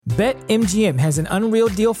BetMGM has an unreal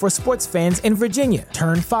deal for sports fans in Virginia.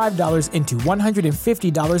 Turn $5 into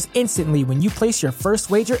 $150 instantly when you place your first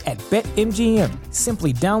wager at BetMGM.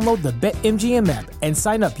 Simply download the BetMGM app and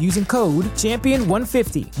sign up using code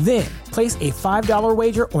Champion150. Then, place a $5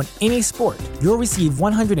 wager on any sport. You'll receive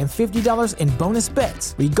 $150 in bonus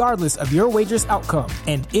bets, regardless of your wager's outcome.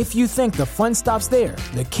 And if you think the fun stops there,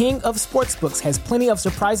 the King of Sportsbooks has plenty of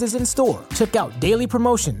surprises in store. Check out daily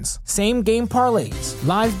promotions, same-game parlays,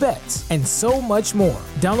 live bets, and so much more.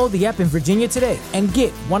 Download the app in Virginia today and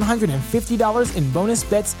get $150 in bonus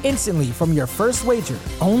bets instantly from your first wager.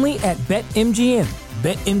 Only at BetMGM.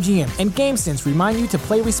 BetMGM and GameSense remind you to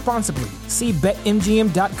play responsibly. See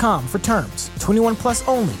BetMGM.com for terms. 21 plus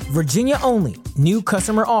only. Virginia only. New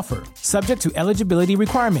customer offer. Subject to eligibility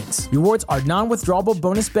requirements. Rewards are non-withdrawable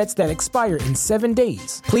bonus bets that expire in 7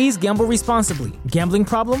 days. Please gamble responsibly. Gambling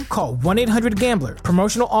problem? Call 1-800-GAMBLER.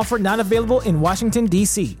 Promotional offer not available in Washington,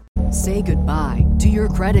 D.C. Say goodbye to your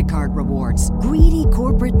credit card rewards. Greedy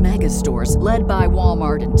corporate mega stores, led by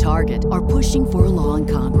Walmart and Target, are pushing for a law in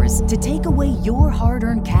Congress to take away your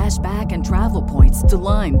hard-earned cash back and travel points to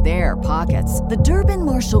line their pockets. The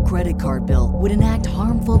Durbin-Marshall credit card bill would enact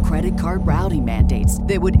harmful credit card routing mandates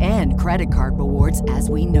that would end credit card rewards as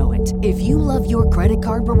we know it. If you love your credit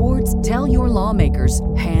card rewards, tell your lawmakers,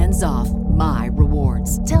 hands off my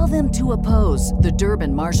rewards. Tell them to oppose the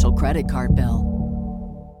Durbin-Marshall credit card bill.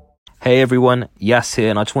 Hey everyone, Yas here,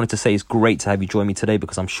 and I just wanted to say it's great to have you join me today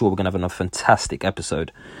because I'm sure we're going to have another fantastic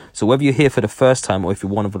episode. So whether you're here for the first time or if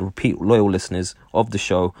you're one of the repeat loyal listeners of the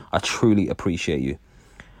show, I truly appreciate you.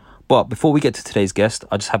 But before we get to today's guest,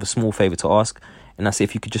 I just have a small favour to ask, and that's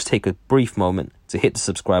if you could just take a brief moment to hit the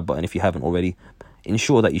subscribe button if you haven't already.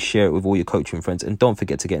 Ensure that you share it with all your coaching friends, and don't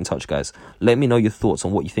forget to get in touch, guys. Let me know your thoughts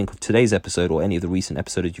on what you think of today's episode or any of the recent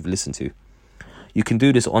episodes you've listened to. You can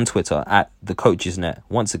do this on Twitter at TheCoachesNet.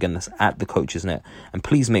 Once again, that's at TheCoachesNet. And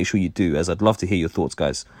please make sure you do, as I'd love to hear your thoughts,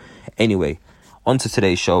 guys. Anyway, on to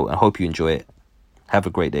today's show, and I hope you enjoy it. Have a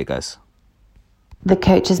great day, guys. The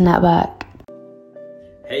Coaches Network.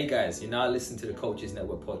 Hey, guys, you're now listening to the Coaches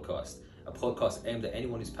Network podcast, a podcast aimed at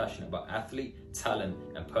anyone who's passionate about athlete, talent,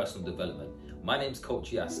 and personal development. My name's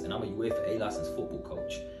Coach Yas, and I'm a UEFA A-licensed football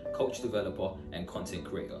coach, coach developer, and content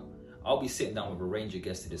creator. I'll be sitting down with a range of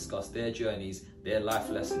guests to discuss their journeys, their life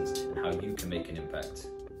lessons, and how you can make an impact.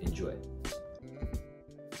 Enjoy.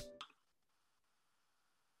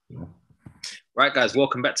 Right, guys,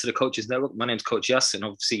 welcome back to the Coaches Network. My name's Coach Yas, and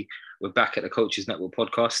obviously we're back at the Coaches Network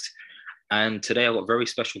podcast. And today I've got a very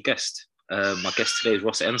special guest. My guest today is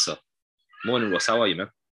Ross Ensor. Morning, Ross. How are you, man?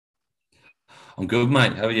 I'm good,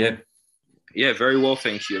 mate. How are you? Yeah, very well,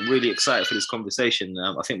 thank you. I'm really excited for this conversation.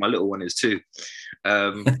 I think my little one is too.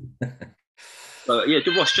 But yeah,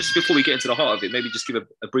 Ross, just before we get into the heart of it, maybe just give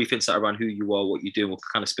a brief insight around who you are, what you do, and we'll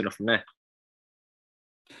kind of spin off from there.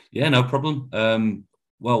 Yeah, no problem.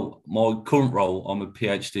 Well, my current role, I'm a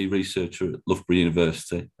PhD researcher at Loughborough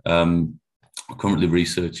University. I'm currently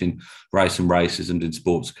researching race and racism in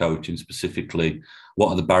sports coaching, specifically what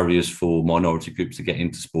are the barriers for minority groups to get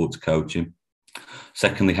into sports coaching.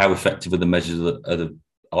 Secondly, how effective are the measures that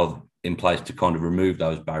are in place to kind of remove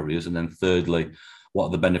those barriers? And then thirdly, what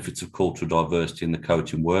are the benefits of cultural diversity in the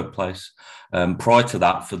coaching workplace? Prior to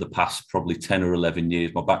that, for the past probably 10 or 11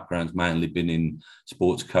 years, my background's mainly been in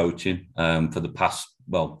sports coaching. For the past,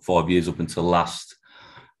 5 years up until last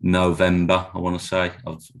November, I want to say,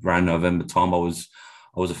 around November time, I was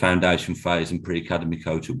a foundation phase and pre-academy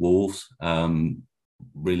coach at Wolves.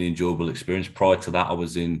 Really enjoyable experience. Prior to that, I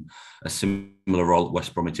was in a similar role at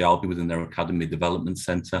West Bromwich Albion within their academy development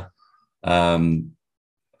centre, and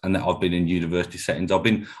that I've been in university settings. I've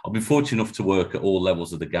been fortunate enough to work at all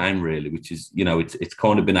levels of the game, really, which is, it's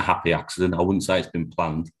kind of been a happy accident. I wouldn't say it's been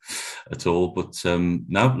planned at all, but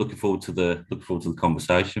no, looking forward to the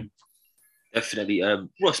conversation. Definitely,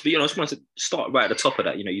 Ross. But I just wanted to start right at the top of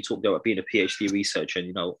that. You talked about being a PhD researcher,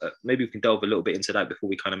 and maybe we can delve a little bit into that before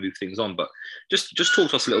we kind of move things on. But just talk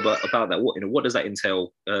to us a little bit about that. What does that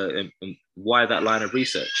entail, and why that line of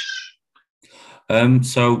research?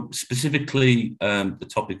 So specifically, the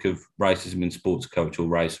topic of racism in sports coach, or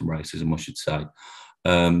race and racism, I should say.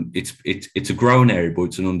 It's a growing area, but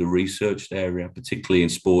it's an under-researched area, particularly in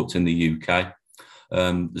sports in the UK.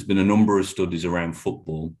 There's been a number of studies around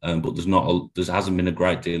football, but there hasn't been a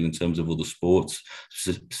great deal in terms of other sports,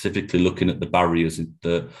 specifically looking at the barriers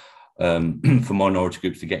for minority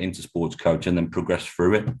groups to get into sports coach and then progress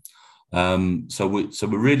through it. So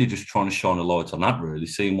we're really just trying to shine a light on that, really,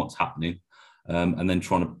 seeing what's happening, and then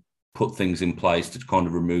trying to put things in place to kind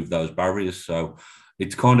of remove those barriers. So,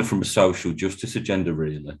 it's kind of from a social justice agenda,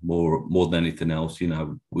 really, more than anything else. You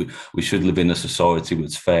know, we should live in a society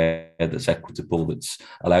that's fair, that's equitable, that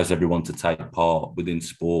allows everyone to take part within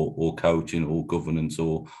sport or coaching or governance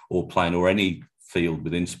or playing or any field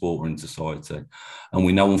within sport or in society. And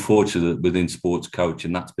we know, unfortunately, that within sports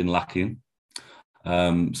coaching, that's been lacking.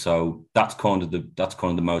 So that's kind of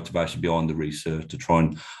the motivation behind the research, to try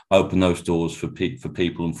and open those doors for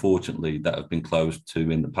people, unfortunately, that have been closed to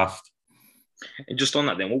in the past. And just on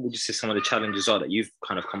that, then, what would you say some of the challenges are that you've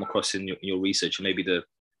kind of come across in your research, and maybe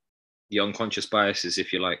the unconscious biases,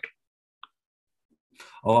 if you like?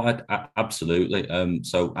 Oh, absolutely.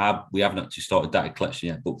 We haven't actually started data collection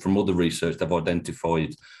yet, but from other research, they've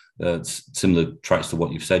identified similar traits to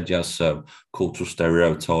what you've said, Jazz. So cultural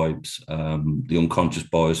stereotypes, the unconscious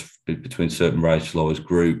bias between certain racialised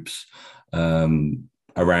groups,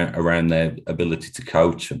 around their ability to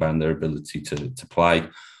coach, around their ability to play.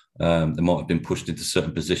 They might have been pushed into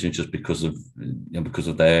certain positions just because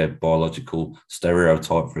of their biological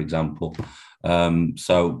stereotype, for example.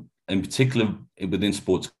 So in particular, within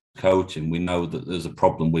sports coaching, we know that there's a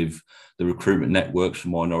problem with the recruitment networks for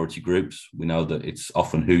minority groups. We know that it's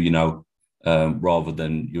often who you know rather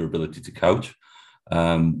than your ability to coach.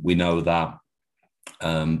 We know that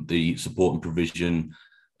the support and provision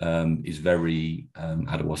is very,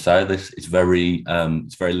 how do I say this? It's very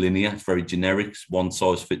linear. It's very generic. It's one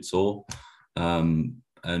size fits all.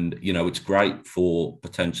 And you know, it's great for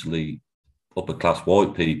potentially upper class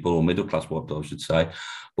white people or middle class white people, I should say,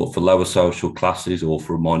 but for lower social classes or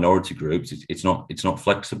for minority groups, it's not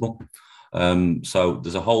flexible. So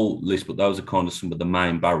there's a whole list, but those are kind of some of the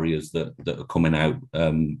main barriers that are coming out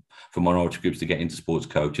for minority groups to get into sports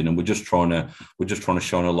coaching, and we're just trying to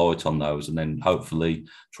shine a light on those, and then hopefully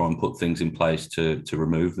try and put things in place to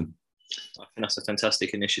remove them. I think that's a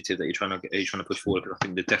fantastic initiative that you're trying to push forward. I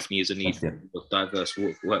think there definitely is a need for diverse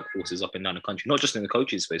workforces up and down the country, not just in the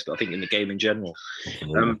coaching space, but I think in the game in general.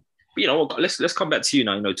 You know, let's come back to you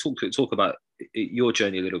now. You know, talk about your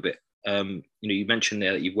journey a little bit. You know, you mentioned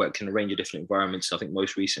there that you've worked in a range of different environments. I think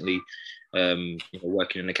most recently, you know,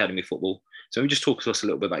 working in academy football. So maybe just talk to us a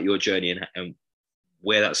little bit about your journey and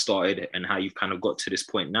where that started and how you've kind of got to this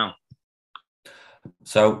point now.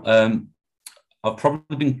 So I've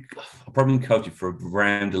probably been coaching for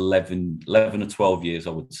around 11 or 12 years, I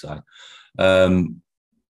would say.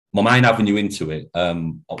 My main avenue into it,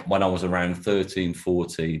 when I was around 13,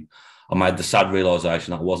 14, I made the sad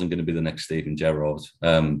realisation that I wasn't going to be the next Steven Gerrard.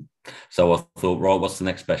 So I thought, right, what's the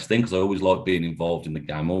next best thing? Because I always like being involved in the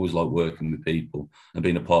game. I always like working with people and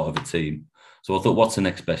being a part of a team. So I thought, what's the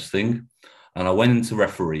next best thing? And I went into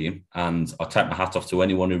refereeing, and I take my hat off to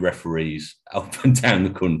anyone who referees up and down the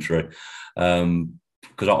country.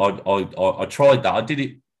 Because I tried that. I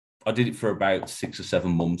did it for about 6 or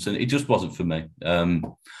 7 months, and it just wasn't for me. And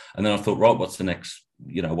then I thought, right, what's the next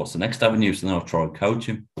avenue? So then I tried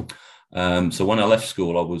coaching. So when I left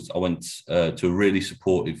school, I went to a really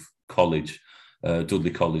supportive college,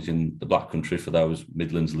 Dudley College in the Black Country. For those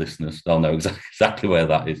Midlands listeners, they'll know exactly where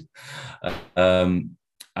that is.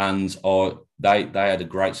 And they had a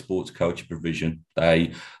great sports coaching provision.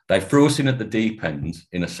 They threw us in at the deep end,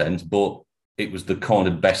 in a sense, but it was the kind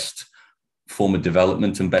of best form of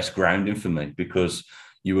development and best grounding for me, because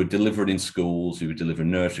you were delivering in schools, you were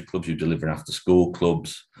delivering nursery clubs, you were delivering after school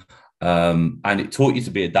clubs. And it taught you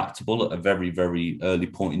to be adaptable at a very, very early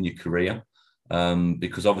point in your career.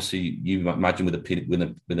 Because obviously, you imagine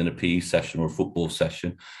within a PE session or a football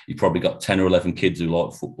session, you've probably got 10 or 11 kids who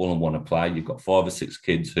like football and want to play. You've got 5 or 6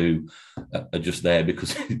 kids who are just there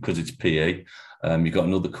because it's PE. You've got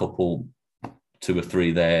another couple, 2 or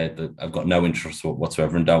 3 there that have got no interest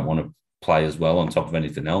whatsoever and don't want to play as well, on top of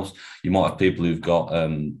anything else. You might have people who've got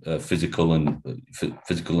physical and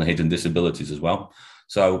hidden disabilities as well.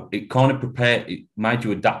 So it kind of it made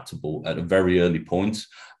you adaptable at a very early point.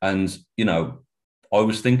 And, you know, I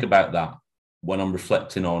always think about that when I'm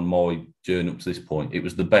reflecting on my journey up to this point. It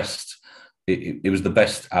was the best. It was the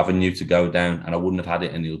best avenue to go down, and I wouldn't have had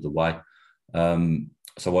it any other way.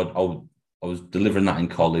 So I was delivering that in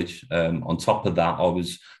college. On top of that, I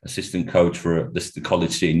was assistant coach for the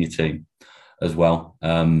college senior team as well.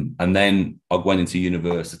 And then I went into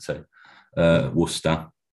university, Worcester,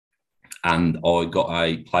 and I got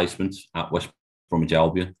a placement at West Bromwich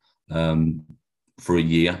Albion for a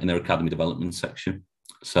year in their academy development section.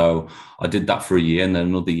 So I did that for a year, and then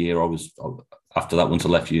another year after that, once I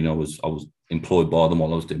left uni, I was employed by them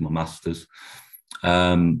while I was doing my masters.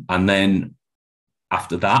 And then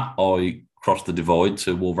after that, I crossed the divide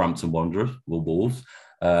to Wolverhampton Wanderers, Wolves.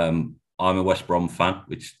 I'm a West Brom fan,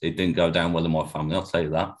 which it didn't go down well in my family, I'll tell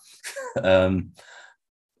you that.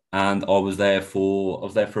 and I was there for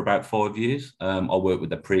about 5 years. I worked with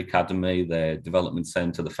their pre-academy, their development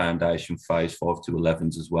centre, the foundation phase 5 to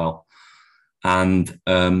 11s as well. And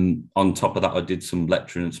on top of that, I did some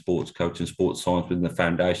lecturing and sports coaching, sports science within the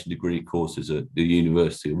foundation degree courses at the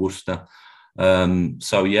University of Worcester.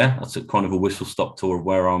 So yeah, that's a kind of a whistle-stop tour of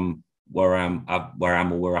where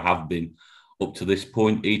I have been up to this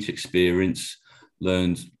point. Each experience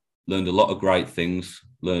learned a lot of great things,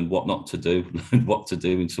 learned what not to do, learned what to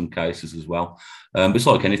do in some cases as well. But it's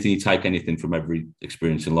like anything, you take anything from every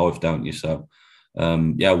experience in life, don't you? So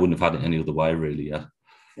yeah, I wouldn't have had it any other way, really. Yeah.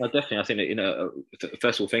 Well, definitely. I think that,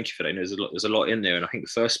 first of all, thank you for that. There's a lot in there. And I think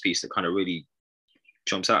the first piece that kind of really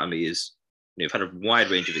jumps out at me is, you've had a wide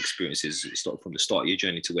range of experiences from the start of your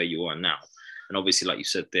journey to where you are now. And obviously, like you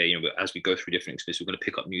said there, as we go through different experiences, we're going to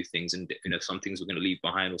pick up new things, and some things we're going to leave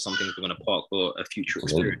behind, or some things we're going to park for a future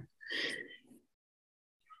experience.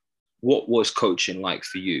 What was coaching like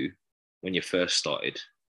for you when you first started?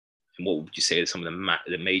 And what would you say are some of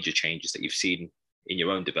the major changes that you've seen in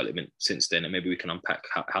your own development since then? And maybe we can unpack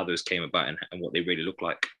how those came about and what they really look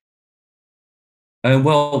like.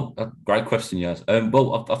 Well, great question, yes.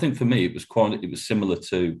 Well, I think for me, it was similar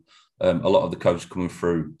to a lot of the coaches coming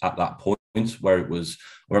through at that point, where it was,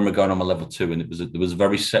 I remember going on my level 2, and there was a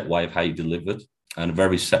very set way of how you delivered, and a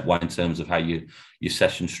very set way in terms of how your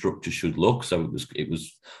session structure should look. So it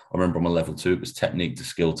was. I remember on my level 2, it was technique to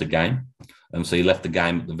skill to game, and so you left the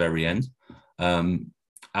game at the very end, and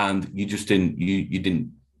you just didn't.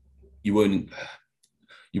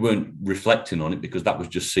 You weren't reflecting on it, because that was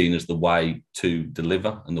just seen as the way to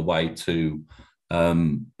deliver, and the way to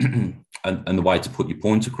and the way to put your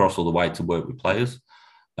point across, or the way to work with players.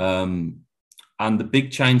 And the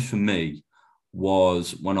big change for me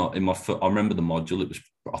was when I remember the module.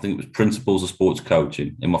 I think it was Principles of Sports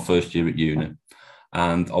Coaching in my first year at uni,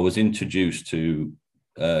 and I was introduced to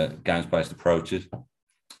games-based approaches.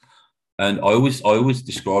 And I always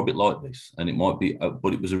describe it like this, and it might be,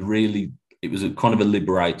 but it was a kind of a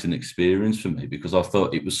liberating experience for me, because I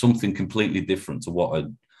thought it was something completely different to what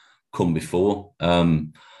had come before.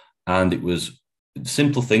 And it was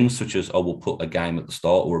simple things such as, we'll put a game at the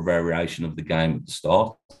start, or a variation of the game at the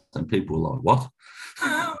start. And people were like, what?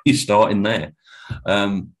 You're starting there?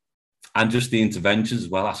 And just the interventions as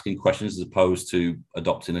well, asking questions as opposed to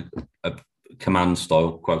adopting a command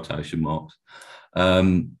style, quotation marks.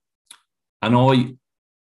 And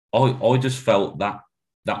I just felt that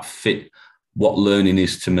fit what learning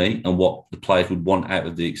is to me, and what the players would want out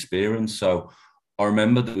of the experience. So I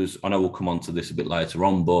remember I know we'll come on to this a bit later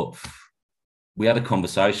on, but we had a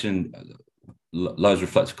conversation, loads of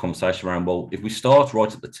reflective conversation around, well, if we start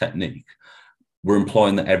right at the technique, we're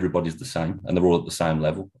implying that everybody's the same, and they're all at the same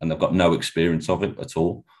level, and they've got no experience of it at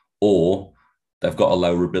all, or they've got a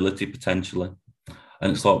lower ability potentially.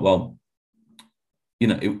 And it's like, well,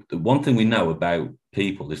 the one thing we know about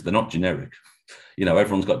people is they're not generic.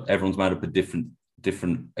 Everyone's made up of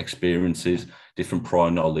different experiences, different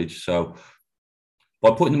prior knowledge. So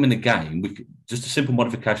by putting them in a game, just a simple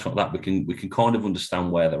modification like that, we can kind of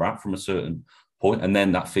understand where they're at from a certain point, and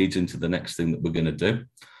then that feeds into the next thing that we're going to do.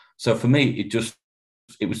 So for me, it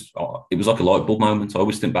was like a light bulb moment. I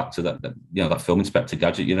always think back to that film Inspector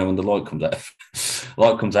Gadget, when the light comes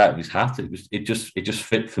out of his hat. It just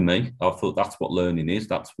fit for me. I thought that's what learning is.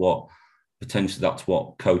 That's what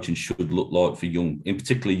coaching should look like for in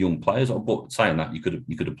particular young players. But saying that, you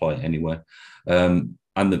could apply it anywhere.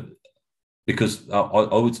 Because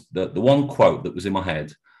the one quote that was in my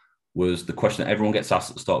head was the question that everyone gets asked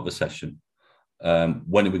at the start of the session: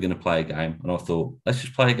 when are we going to play a game? And I thought, let's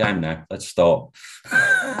just play a game now. Let's start.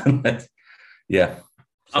 Yeah.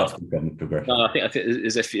 So that's the progression. No, I think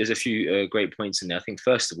there's a few great points in there. I think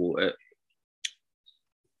first of all,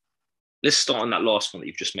 let's start on that last one that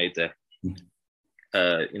you've just made there.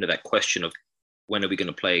 That question of when are we going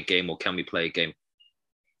to play a game, or can we play a game?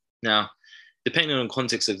 Now, depending on the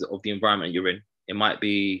context of the environment you're in, it might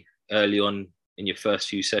be early on in your first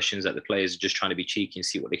few sessions that the players are just trying to be cheeky and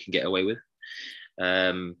see what they can get away with.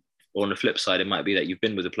 Or on the flip side, it might be that you've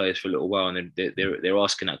been with the players for a little while, and they're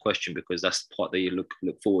asking that question because that's the part that you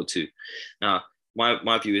look forward to. Now,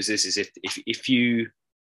 my view is this: is if you,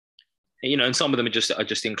 and some of them are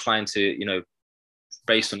just inclined to,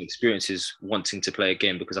 based on experiences, wanting to play a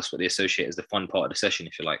game because that's what they associate as the fun part of the session,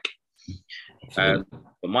 if you like. But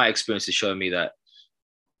my experience has shown me that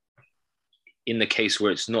in the case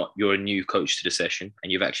where it's not, you're a new coach to the session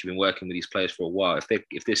and you've actually been working with these players for a while,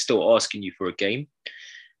 if they're still asking you for a game,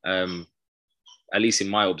 at least in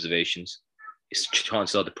my observations,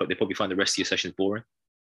 chances are they probably find the rest of your sessions boring.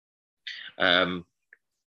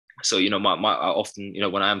 So, I often,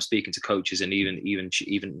 when I am speaking to coaches and even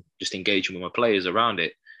just engaging with my players around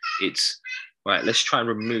it, it's right. Let's try and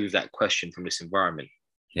remove that question from this environment.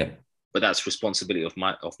 Yeah. But that's responsibility of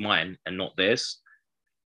mine and not theirs.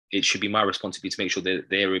 It should be my responsibility to make sure that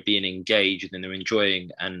they're being engaged and they're enjoying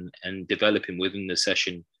and developing within the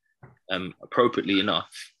session appropriately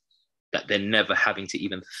enough that they're never having to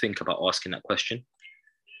even think about asking that question,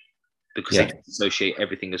 because they associate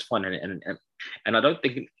everything as fun. And I don't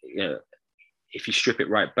think, if you strip it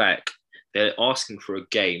right back, they're asking for a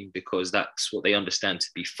game because that's what they understand to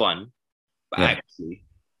be fun. But actually,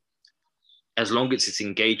 as long as it's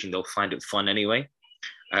engaging, they'll find it fun anyway.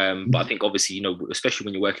 But I think obviously, especially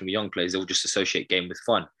when you're working with young players, they'll just associate game with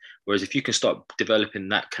fun. Whereas if you can start developing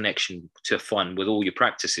that connection to fun with all your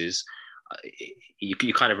practices, you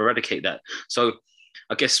kind of eradicate that. So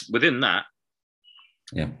I guess within that,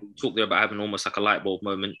 we talked there about having almost like a light bulb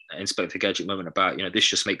moment, Inspector Gadget moment about, this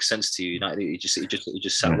just makes sense to you. It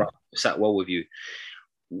just sat well with you.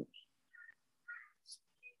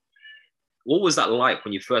 What was that like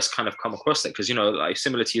when you first kind of come across that? Because, like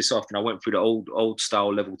similar to yourself, and I went through the old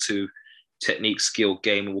style level 2 technique, skill,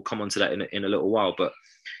 game, and we'll come on to that in a little while. But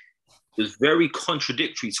it was very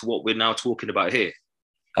contradictory to what we're now talking about here.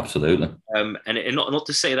 Absolutely. And not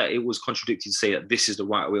to say that it was contradictory to say that this is the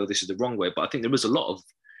right way or this is the wrong way, but I think there was a lot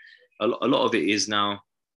of it is now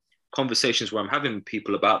conversations where I'm having with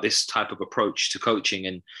people about this type of approach to coaching,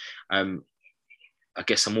 and I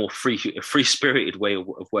guess a more free-spirited way of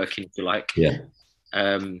working, if you like. Yeah.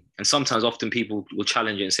 And sometimes, often people will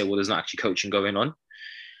challenge it and say, "Well, there's not actually coaching going on."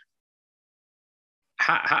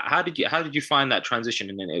 How did you find that transition?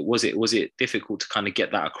 And then was it difficult to kind of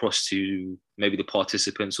get that across to maybe the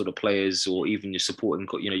participants or the players, or even your supporting,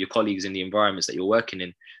 your colleagues in the environments that you're working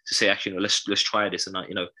in, to say, actually, let's try this, and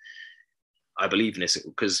I believe in this?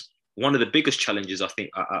 Because one of the biggest challenges I think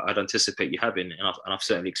I'd anticipate you having, and I've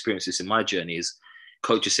certainly experienced this in my journey, is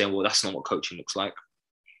coaches saying, well, that's not what coaching looks like.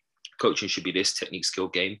 Coaching should be this technique, skill,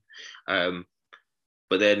 game.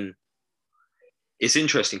 But then it's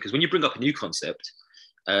interesting because when you bring up a new concept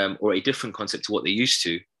or a different concept to what they're used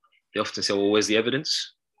to, they often say, well, where's the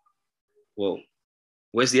evidence? Well,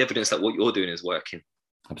 where's the evidence that what you're doing is working?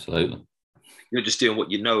 Absolutely. You're just doing what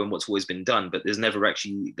you know and what's always been done, but there's never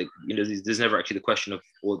actually the question of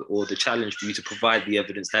or the challenge for you to provide the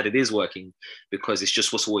evidence that it is working, because it's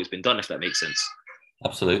just what's always been done, if that makes sense.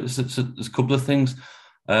 Absolutely. There's a couple of things.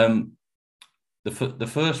 The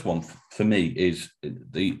first one for me is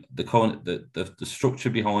the structure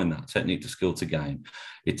behind that technique to skill to game.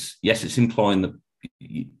 It's implying that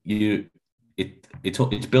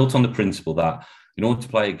it's built on the principle that in order to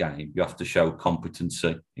play a game, you have to show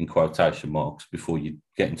competency in quotation marks before you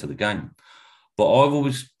get into the game. But I've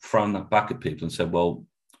always thrown that back at people and said, well,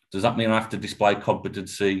 does that mean I have to display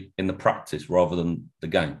competency in the practice rather than the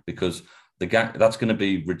game? Because the game, that's going to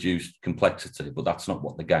be reduced complexity, but that's not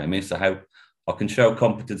what the game is. So how I can show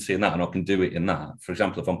competency in that, and I can do it in that. For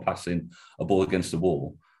example, if I'm passing a ball against the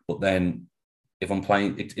wall, but then if I'm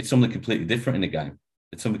playing, it's something completely different in a game.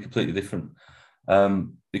 It's something completely different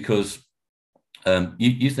because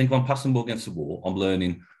you think if I'm passing the ball against the wall, I'm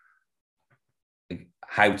learning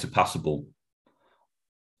how to pass a ball.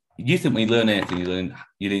 You think when you learn anything,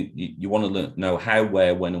 you want to know how,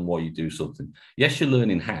 where, when, and why you do something. Yes, you're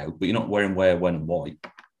learning how, but you're not learning where, when, and why.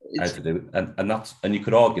 How to do it, and you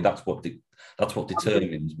could argue that's what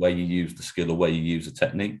determines where you use the skill or where you use the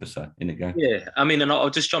technique per se in a game. Yeah, I mean, and I'll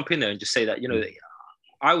just jump in there and just say that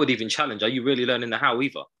I would even challenge: are you really learning the how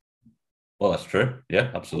either? Well, that's true.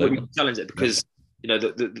 Yeah, absolutely. I would challenge it because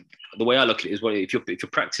the way I look at it is, well, if you're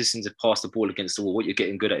practicing to pass the ball against the wall, what you're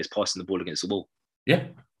getting good at is passing the ball against the wall. Yeah.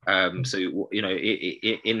 So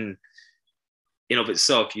in of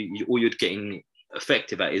itself, all you're getting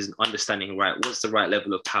effective at is understanding, right, what's the right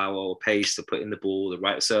level of power or pace to put in the ball, the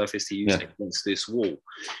right surface to use against this wall.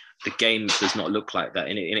 The game does not look like that,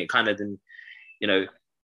 and it kind of then, I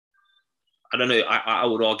don't know. I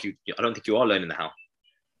would argue, I don't think you are learning the how.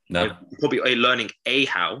 No, you're probably learning a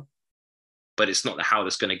how, but it's not the how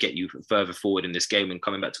that's going to get you further forward in this game. And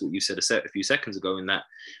coming back to what you said a few seconds ago, in that,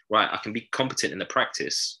 right, I can be competent in the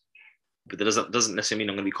practice, but that doesn't necessarily mean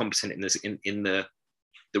I'm going to be competent in this in the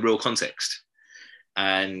real context.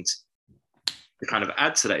 And to kind of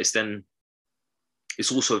add to that is then it's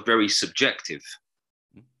also very subjective.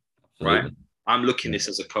 Absolutely. Right? I'm looking at this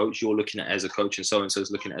as a coach, you're looking at it as a coach, and so is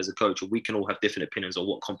looking at it as a coach. We can all have different opinions on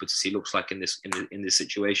what competency looks like in this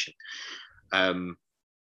situation.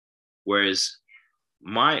 Whereas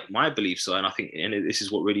my beliefs are, and I think, and this is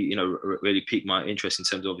what really really piqued my interest in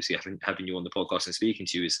terms of obviously having you on the podcast and speaking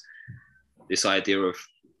to you, is this idea of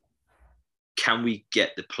can we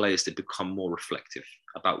get the players to become more reflective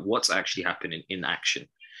about what's actually happening in action?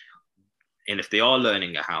 And if they are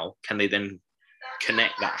learning a how, can they then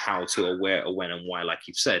connect that how to a where, a when, and why, like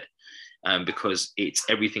you've said? Because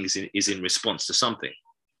everything is in response to something.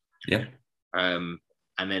 Yeah. And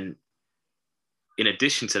then in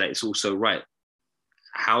addition to that, it's also right.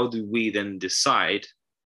 How do we then decide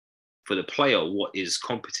for the player what is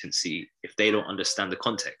competency if they don't understand the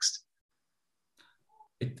context?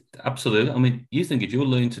 Absolutely. I mean, you think if you're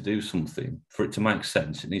learning to do something, for it to make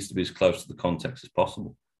sense, it needs to be as close to the context as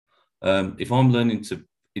possible. If I'm learning to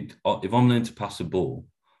pass a ball,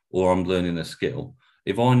 or I'm learning a skill,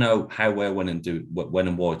 if I know how, where, when,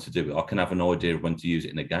 and why to do it, I can have an idea of when to use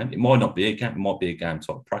it in a game. It might not be a game; it might be a game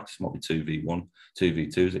type practice. It might be 2v1,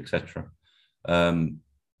 2v2s, etc.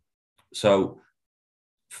 So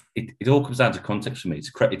it all comes down to context for me. It's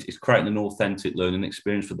creating an authentic learning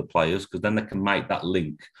experience for the players, because then they can make that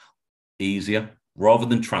link easier rather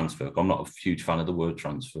than transfer. I'm not a huge fan of the word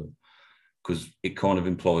transfer, because it kind of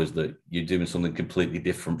implies that you're doing something completely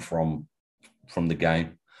different from the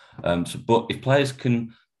game. But if players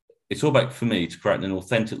can, it's all about, for me, to create an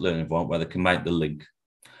authentic learning environment where they can make the link.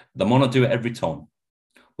 They might not do it every time,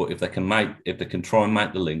 but if they can try and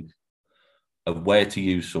make the link of where to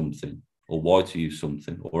use something, or why to use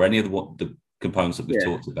something, or any of the components that we've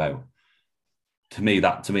talked about, to me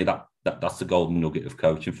that's the golden nugget of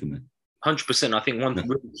coaching for me. 100%. I think one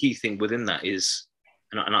really key thing within that is,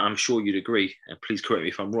 and I'm sure you'd agree, and please correct me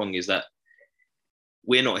if I'm wrong, is that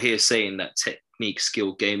we're not here saying that technique,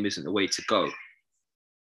 skill, game isn't the way to go.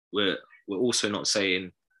 We're also not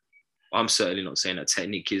saying, I'm certainly not saying that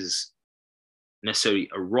technique is necessarily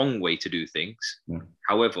a wrong way to do things. Yeah.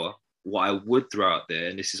 However, what I would throw out there,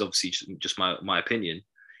 and this is obviously just my opinion,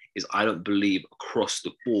 is I don't believe across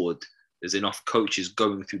the board there's enough coaches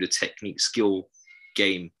going through the technique, skill,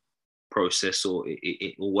 game process, or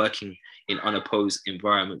working in unopposed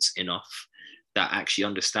environments enough that actually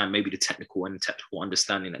understand maybe the technical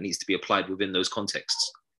understanding that needs to be applied within those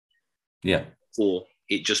contexts. Yeah. Or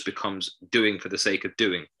it just becomes doing for the sake of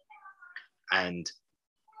doing. And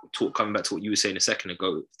coming back to what you were saying a second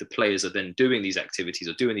ago, if the players are then doing these activities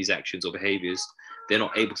or doing these actions or behaviors, they're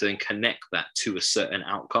not able to then connect that to a certain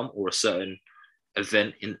outcome or a certain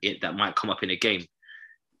event in it that might come up in a game.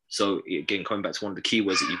 So again, coming back to one of the key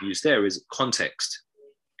words that you've used there is context.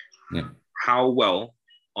 Yeah. How well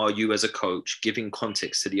are you as a coach giving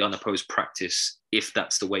context to the unopposed practice if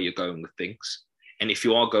that's the way you're going with things? And if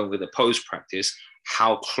you are going with opposed practice,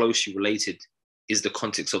 how closely related is the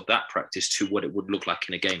context of that practice to what it would look like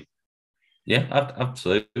in a game? Yeah,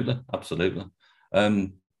 absolutely.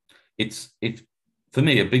 It's for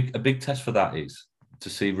me, a big test for that is to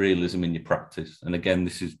see realism in your practice. And again,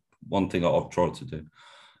 this is one thing I've tried to do.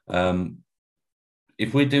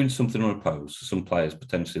 If we're doing something unopposed, some players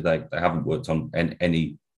potentially they haven't worked on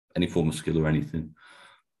any form of skill or anything.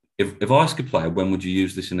 If I ask a player, when would you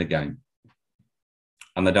use this in a game?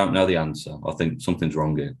 And they don't know the answer, I think something's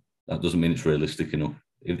wrong here. That doesn't mean it's realistic enough.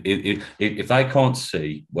 If they can't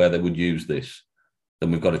see where they would use this,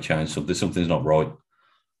 then we've got to change something. Something's not right.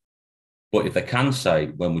 But if they can say,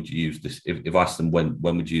 when would you use this? If I ask them, when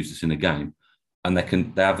would you use this in a game? And they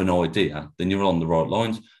have an idea, then you're on the right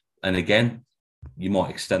lines. And again, you might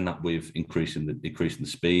extend that with increasing the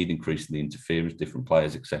speed, increasing the interference, different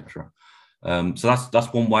players, etc. So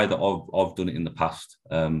that's one way that I've done it in the past.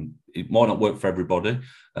 It might not work for everybody.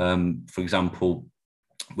 For example,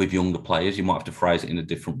 with younger players, you might have to phrase it in a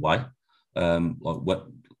different way.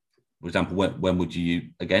 For example, when would you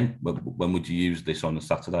use this on a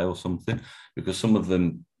Saturday or something? Because some of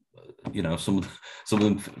them, some of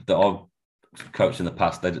them that I've coached in the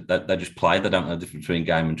past, they just play. They don't know the difference between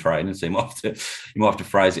game and training. So you might have to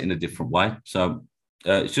phrase it in a different way. So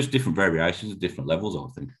it's just different variations at different levels, I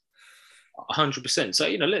think. 100%. So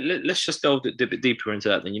let's just delve a bit deeper into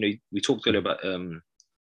that. Then we talked earlier about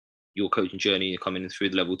your coaching journey coming through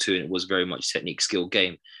the level 2, and it was very much technique, skill,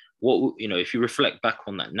 game. What if you reflect back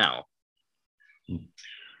on that now,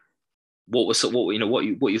 what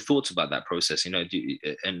your thoughts about that process?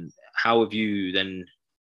 And how have you then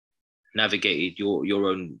navigated your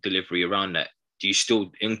own delivery around that? Do you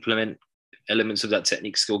still implement elements of that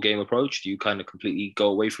technique, skill, game approach? Do you kind of completely go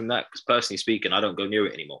away from that? Because personally speaking, I don't go near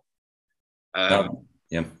it anymore.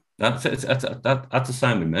 Yeah. That's the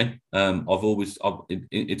same with me.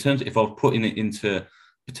 In terms of, if I was putting it into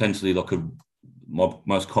potentially like my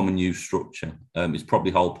most common use structure, it's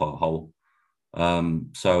probably whole part whole.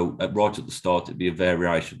 So right at the start, it'd be a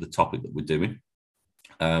variation of the topic that we're doing.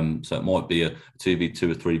 So it might be a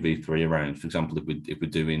 2v2 or 3v3 around. For example, if we're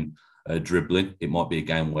doing dribbling, it might be a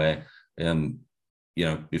game where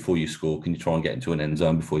before you score, can you try and get into an end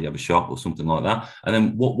zone before you have a shot or something like that? And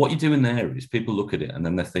then what you're doing there is people look at it and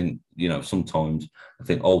then they think, sometimes they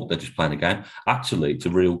think, oh, they're just playing a game. Actually, it's a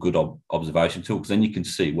real good observation tool, because then you can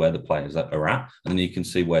see where the players are at, and then you can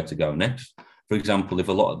see where to go next. For example, if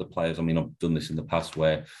a lot of the players, I've done this in the past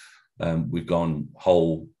where we've gone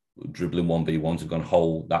whole dribbling 1v1s, we've gone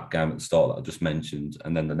whole that game at the start that I just mentioned,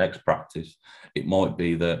 and then the next practice, it might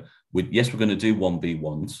be that we're going to do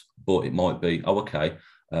 1v1s, but it might be,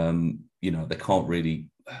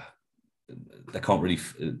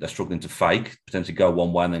 they're struggling to fake, potentially go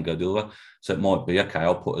one way and then go the other. So it might be, okay,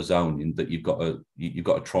 I'll put a zone in that you've got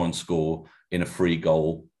to try and score in a free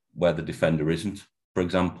goal where the defender isn't, for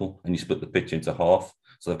example, and you split the pitch into half.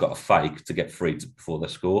 So they've got a fake to get free before they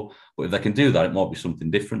score. But if they can do that, it might be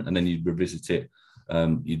something different, and then you revisit it.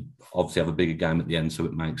 You'd obviously have a bigger game at the end, so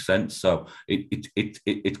it makes sense. So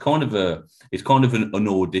it's kind of an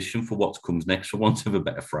audition for what comes next, for want of a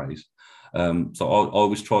better phrase. So I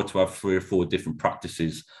always try to have 3 or 4 different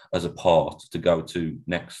practices as a part to go to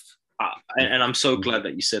next. And I'm so glad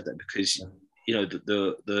that you said that, because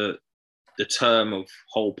the term of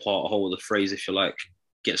whole part whole, the phrase, if you like,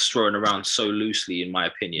 gets thrown around so loosely, in my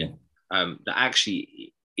opinion, that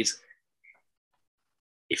actually it's,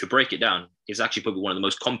 if you break it down, it's actually probably one of the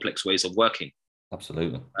most complex ways of working.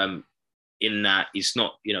 Absolutely. In that it's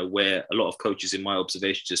not, where a lot of coaches, in my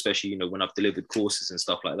observations, especially, when I've delivered courses and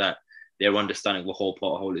stuff like that, their understanding of a whole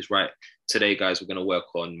part whole is, right, today, guys, we're going to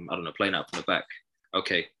work on, playing out from the back.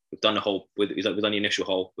 Okay, we've done we've done the initial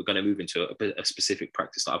whole, we're going to move into a specific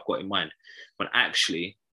practice that I've got in mind. When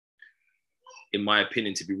actually, in my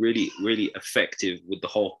opinion, to be really, really effective with the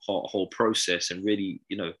whole part whole process and really,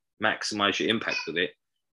 maximize your impact with it,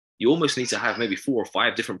 you almost need to have maybe 4 or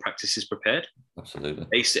 5 different practices prepared. Absolutely.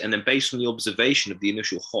 Based on the observation of the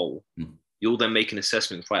initial whole, you'll then make an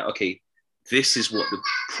assessment, right? Okay, this is what the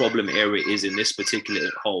problem area is in this particular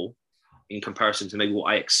whole in comparison to maybe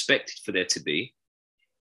what I expected for there to be.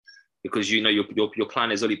 Because your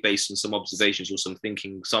plan is only based on some observations or some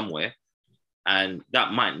thinking somewhere. And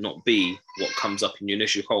that might not be what comes up in your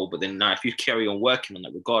initial whole. But then now, if you carry on working on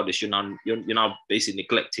that, regardless, you're now basically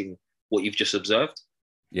neglecting what you've just observed.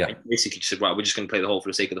 Yeah. And basically just said, right, we're just going to play the whole for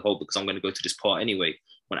the sake of the whole because I'm going to go to this part anyway.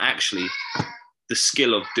 When actually, the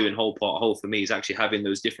skill of doing whole part whole for me is actually having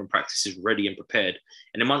those different practices ready and prepared.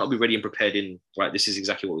 And it might not be ready and prepared in, right, this is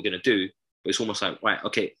exactly what we're going to do. But it's almost like, right,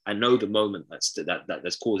 okay, I know the moment that's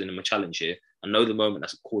causing them a challenge here. I know the moment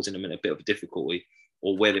that's causing them in a bit of a difficulty,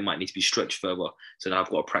 or where they might need to be stretched further. So now I've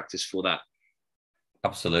got to practice for that.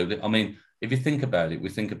 Absolutely. If you think about it, we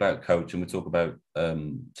think about coach and we talk about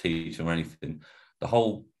teaching or anything.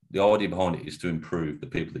 The idea behind it is to improve the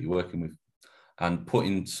people that you're working with, and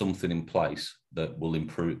putting something in place that will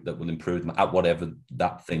improve them at whatever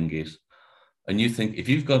that thing is. And you think, if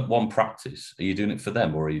you've got one practice, are you doing it for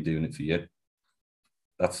them or are you doing it for you?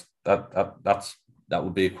 That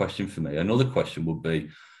would be a question for me. Another question would be,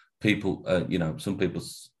 people, some people,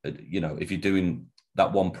 if you're doing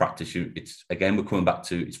that one practice, it's, again, we're coming back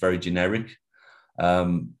to, it's very generic. I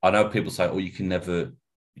know people say, oh, you can never,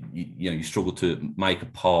 you struggle to make a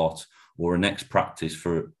part or a next practice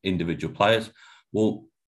for individual players. Well,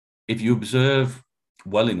 if you observe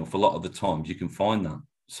well enough, a lot of the times you can find that.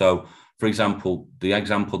 So, for example, the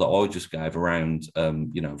example that I just gave around,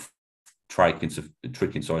 tricking,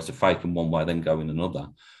 so faking one way, then going another.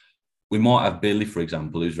 We might have Billy, for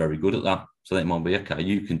example, who's very good at that. So it might be, okay,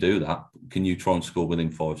 you can do that. Can you try and score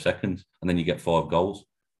within 5 seconds? And then you get 5 goals.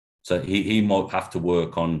 So he might have to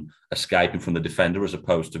work on escaping from the defender as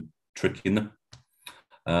opposed to tricking them.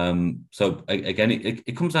 So again,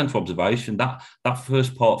 it comes down to observation. That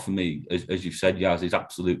first part for me, as you've said, Yaz, is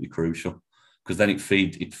absolutely crucial, because then it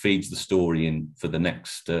feeds the story in for the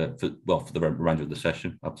next, for the remainder of the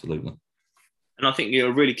session. Absolutely. And I think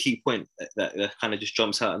a really key point that kind of just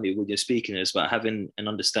jumps out at me when you're speaking is about having an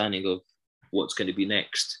understanding of what's going to be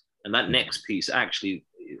next. And that next piece, actually,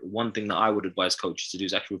 one thing that I would advise coaches to do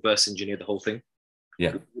is actually reverse engineer the whole thing.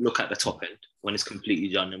 Yeah. Look at the top end when it's completely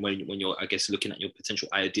done, and when you're, I guess, looking at your potential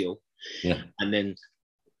ideal. Yeah. And then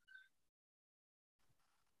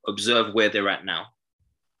observe where they're at now.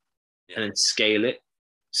 Yeah. And then scale it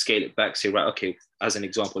back, say, right, okay, as an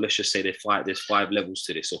example, let's just say there's 5 levels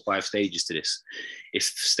to this, or 5 stages to this. If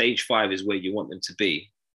stage 5 is where you want them to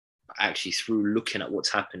be, actually through looking at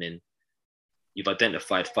what's happening, you've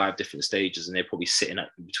identified 5 different stages, and they're probably sitting at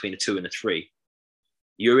between a 2 and a 3.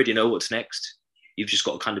 You already know what's next. You've just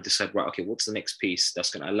got to kind of decide, right, okay, what's the next piece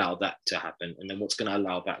that's going to allow that to happen? And then what's going to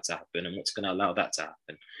allow that to happen? And what's going to allow that to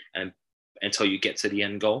happen? And until you get to the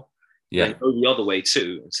end goal. Yeah. And go the other way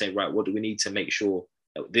too, and say, right, what do we need to make sure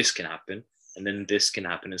that this can happen? and then this can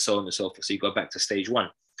happen, and so on and so forth. So you go back to stage one,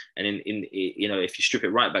 and if you strip it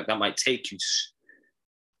right back, that might take you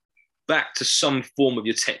back to some form of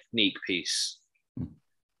your technique piece.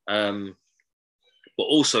 But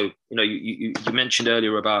also, you mentioned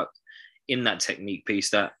earlier about in that technique piece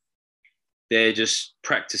that they're just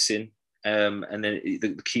practicing, and then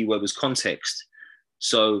the key word was context.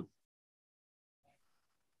 So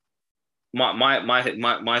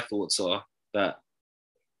my thoughts are that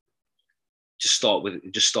just start with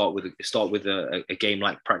a game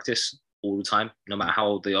like practice all the time, no matter how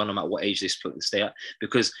old they are, no matter what age they stay at.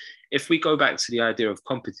 Because if we go back to the idea of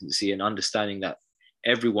competency and understanding that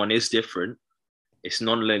everyone is different, it's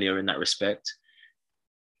non-linear in that respect,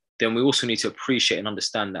 then we also need to appreciate and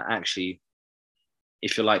understand that actually,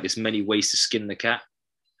 if you like, there's many ways to skin the cat.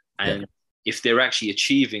 And if they're actually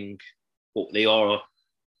achieving what they are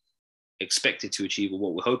expected to achieve, or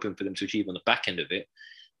what we're hoping for them to achieve on the back end of it,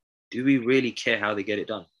 do we really care how they get it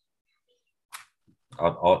done?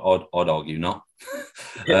 I'd argue not.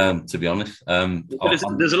 To be honest,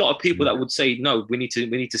 there's a lot of people that would say no. We need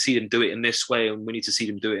to see them do it in this way, and we need to see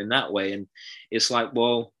them do it in that way. And it's like,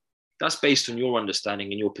 well, that's based on your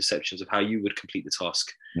understanding and your perceptions of how you would complete the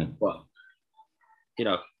task. Yeah. But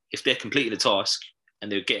if they're completing the task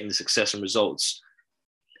and they're getting the success and results,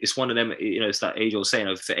 it's one of them. It's that age-old saying: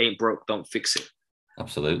 if it ain't broke, don't fix it.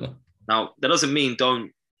 Absolutely. Now, that doesn't mean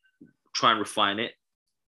don't try and refine it.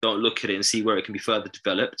 Don't look at it and see where it can be further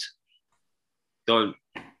developed. Don't,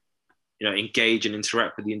 engage and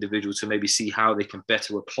interact with the individual to maybe see how they can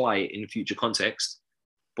better apply it in future context.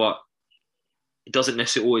 But it doesn't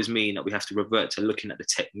necessarily always mean that we have to revert to looking at the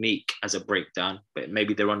technique as a breakdown, but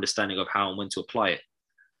maybe their understanding of how and when to apply it.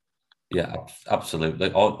 Yeah,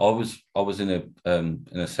 absolutely. I was in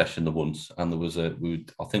a session once, and there was I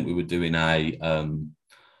think we were doing I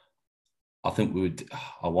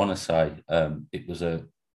want to say it was a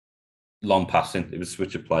long passing. It was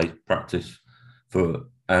switch of play practice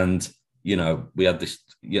and we had this,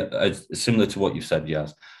 similar to what you said,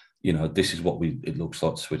 Yaz. This is what it looks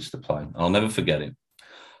like to switch the play. I'll never forget it.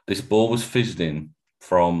 This ball was fizzed in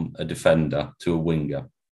from a defender to a winger,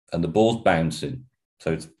 and the ball's bouncing.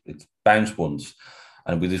 So it's bounced once,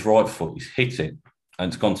 and with his right foot, he's hit it, and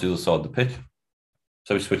it's gone to the other side of the pitch.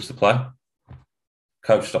 So he switched the play.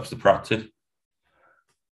 Coach stops the practice.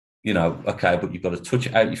 Okay, but you've got to touch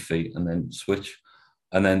it out your feet and then switch.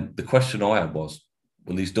 And then the question I had was,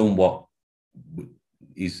 well, he's done what?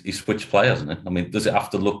 He's switched play, hasn't it? I mean, does it have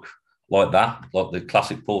to look like that, like the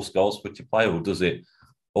classic Paul Scholes switch play,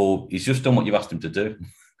 or he's just done what you've asked him to do?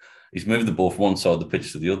 He's moved the ball from one side of the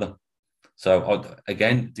pitch to the other. So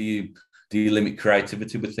again, do you limit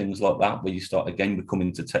creativity with things like that, where you start again becoming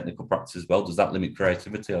into technical practice as well? Does that limit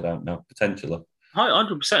creativity? I don't know, potentially.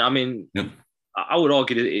 100%. I mean, I would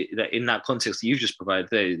argue that in that context that you've just provided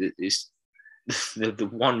there, is the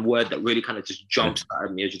one word that really kind of just jumps out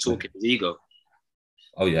at me as you're talking is ego.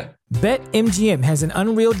 Oh, yeah. BetMGM has an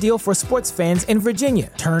unreal deal for sports fans in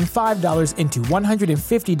Virginia. Turn $5 into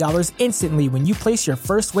 $150 instantly when you place your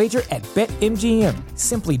first wager at BetMGM.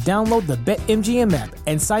 Simply download the BetMGM app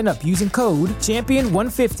and sign up using code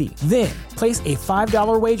Champion150. Then, place a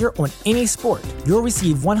 $5 wager on any sport. You'll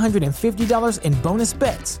receive $150 in bonus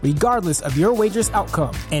bets, regardless of your wager's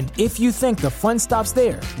outcome. And if you think the fun stops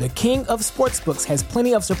there, the king of sportsbooks has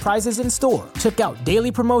plenty of surprises in store. Check out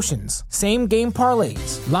daily promotions, same-game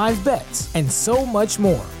parlays, live bets, and so much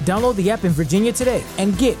more. Download the app in Virginia today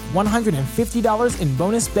and get $150 in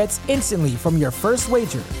bonus bets instantly from your first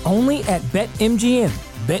wager. Only at BetMGM.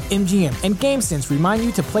 BetMGM and GameSense remind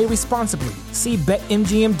you to play responsibly. See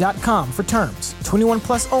BetMGM.com for terms. 21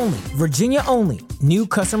 plus only. Virginia only. New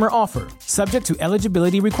customer offer. Subject to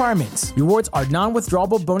eligibility requirements. Rewards are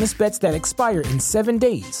non-withdrawable bonus bets that expire in 7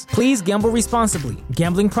 days. Please gamble responsibly.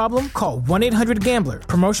 Gambling problem? Call 1-800-GAMBLER.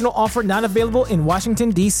 Promotional offer not available in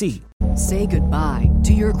Washington, D.C. Say goodbye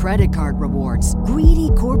to your credit card rewards. Greedy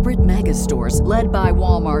corporate mega stores, led by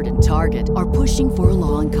Walmart and Target, are pushing for a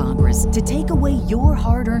law in Congress to take away your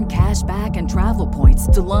hard-earned cash back and travel points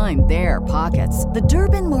to line their pockets. The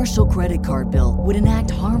Durbin-Marshall credit card bill would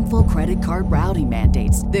enact harmful credit card routing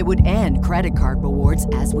mandates that would end credit card rewards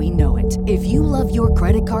as we know it. If you love your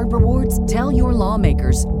credit card rewards, tell your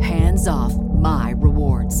lawmakers, hands off my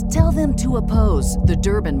rewards. Tell them to oppose the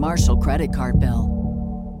Durbin-Marshall credit card bill.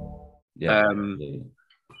 Again,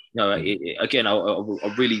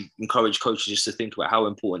 I really encourage coaches just to think about how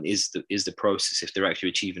important is the process if they're actually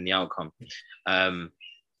achieving the outcome, and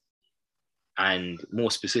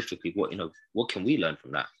more specifically, what can we learn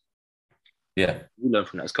from that? Yeah, we learn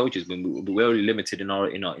from that as coaches. When we're only limited in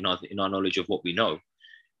our knowledge of what we know.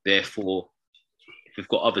 Therefore, if we've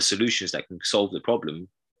got other solutions that can solve the problem,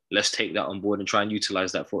 let's take that on board and try and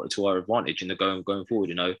utilize that to our advantage in the going forward.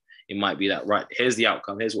 You know, it might be that, right, here's the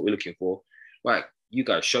outcome, here's what we're looking for. Right, you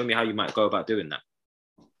guys, show me how you might go about doing that.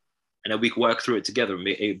 And then we can work through it together, and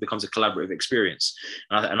it becomes a collaborative experience.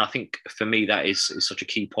 And I think for me, that is such a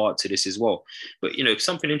key part to this as well. But, you know,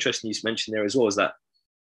 something interesting you mentioned there as well is that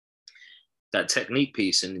technique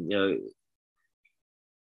piece. And, you know,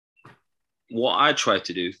 what I try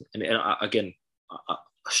to do, and I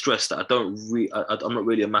stress that I'm not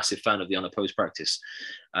really a massive fan of the unopposed practice.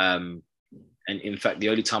 And in fact, the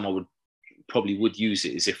only time I would use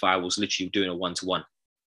it is if I was literally doing a one-to-one.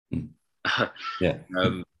 Yeah.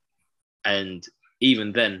 And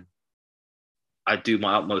even then, I do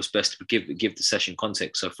my utmost best to give the session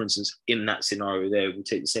context. So, for instance, in that scenario there, we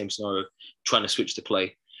take the same scenario, trying to switch the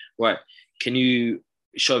play. Right? Can you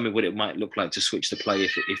show me what it might look like to switch the play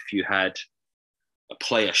if you had a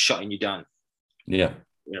player shutting you down? Yeah.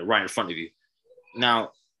 You know, right in front of you.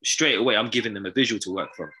 Now, straight away, I'm giving them a visual to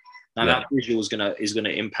work from. Now, that visual is gonna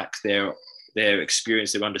impact their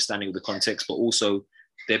experience, their understanding of the context, but also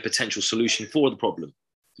their potential solution for the problem.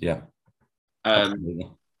 Yeah.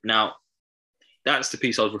 Now, that's the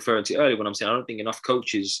piece I was referring to earlier when I'm saying I don't think enough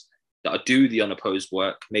coaches that do the unopposed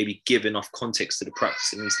work maybe give enough context to the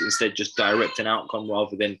practice, and instead just direct an outcome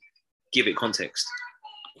rather than give it context.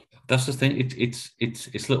 That's the thing.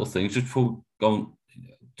 It's little things. Just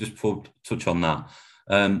before touch on that.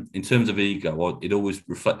 In terms of ego, it always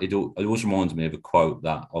reminds me of a quote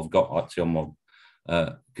that I've got actually on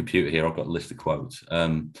my computer here. I've got a list of quotes.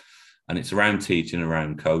 And it's around teaching,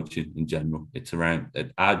 around coaching in general. It's around,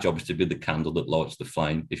 our job is to be the candle that lights the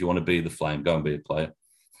flame. If you want to be the flame, go and be a player.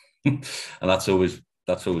 And that's always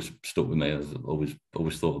stuck with me. I've always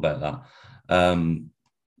thought about that.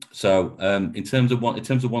 So in terms of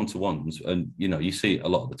one-to-ones, and you know, you see a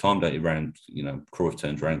lot of the time, don't you, around, you know, Cruyff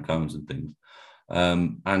turns around cones and things.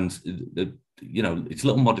 You know, it's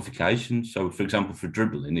little modifications. So, for example, for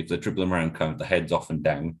dribbling, if they're dribbling around cone, the head's off and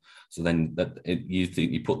down. So then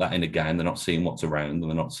you put that in a game, they're not seeing what's around them,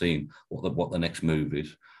 they're not seeing what the next move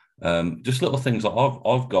is. Just little things like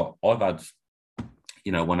I've had,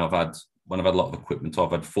 you know, when I've had a lot of equipment,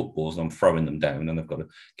 I've had footballs and I'm throwing them down and they've got to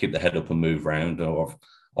keep the head up and move around, or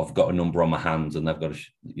I've got a number on my hands and they've got to,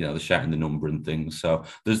 you know, they're shouting the number and things. So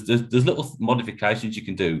there's little modifications you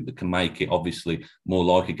can do that can make it obviously more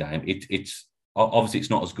like a game. It's obviously it's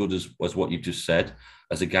not as good as what you've just said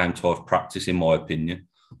as a game type practice, in my opinion.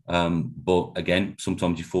 But again,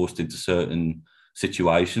 sometimes you're forced into certain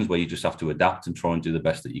situations where you just have to adapt and try and do the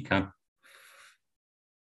best that you can.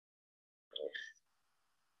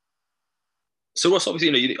 So Ross,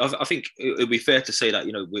 obviously, you know, I think it would be fair to say that,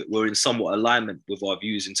 you know, we're in somewhat alignment with our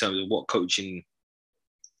views in terms of what coaching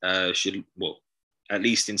should, well, at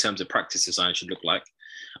least in terms of practice design, should look like.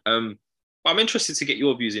 I'm interested to get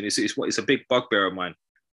your views in. It's a big bugbear of mine,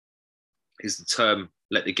 is the term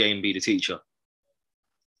 "let the game be the teacher."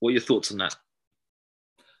 What are your thoughts on that?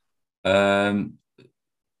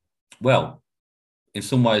 Well, in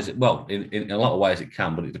some ways, in a lot of ways it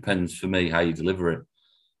can, but it depends for me how you deliver it.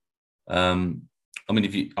 The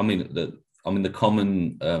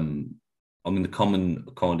common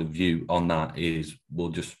kind of view on that is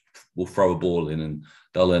we'll throw a ball in and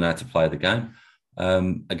they'll learn how to play the game.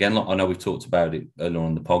 Again, I know we've talked about it earlier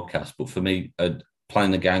on the podcast, but for me,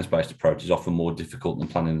 playing a games-based approach is often more difficult than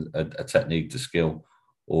planning a technique to skill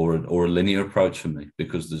or a linear approach for me,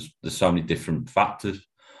 because there's so many different factors.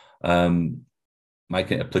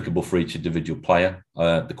 Making it applicable for each individual player,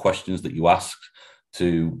 the questions that you ask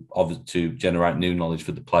to generate new knowledge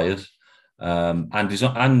for the players,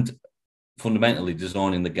 and fundamentally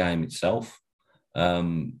designing the game itself.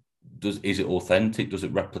 Is it authentic? Does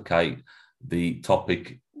it replicate the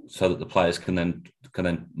topic so that the players can then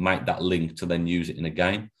make that link to then use it in a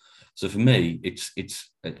game? So for me, it's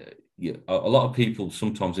a lot of people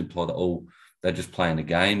sometimes imply that they're just playing a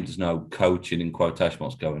game. There's no coaching in quotation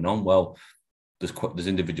marks going on. Well, there's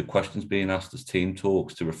individual questions being asked. There's team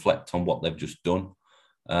talks to reflect on what they've just done.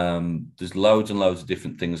 There's loads and loads of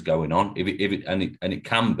different things going on. It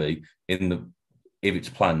can be if it's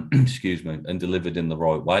planned, excuse me, and delivered in the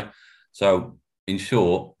right way. So in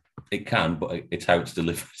short, it can, but it's how it's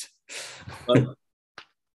delivered.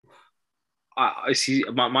 I see.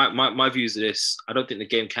 My views of this, I don't think the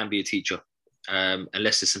game can be a teacher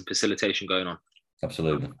unless there's some facilitation going on.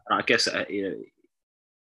 Absolutely. And I guess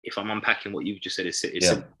if I'm unpacking what you've just said, it's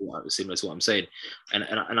similar to what I'm saying, and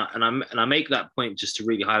I make that point just to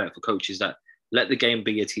really highlight for coaches that let the game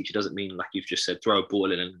be a teacher doesn't mean, like you've just said, throw a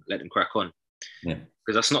ball in and let them crack on,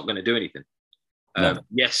 because that's not going to do anything. No.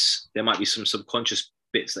 Yes, there might be some subconscious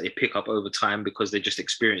bits that they pick up over time because they're just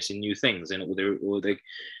experiencing new things, and or they're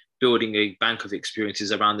building a bank of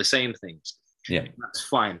experiences around the same things. Yeah, that's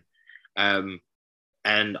fine.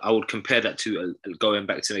 And I would compare that to going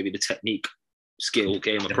back to maybe the technique, skill,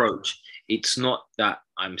 game approach. It's not that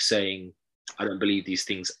I'm saying I don't believe these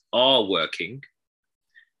things are working.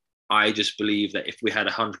 I just believe that if we had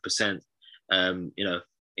 100%,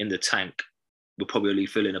 in the tank, we'll probably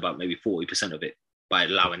fill in about maybe 40% of it by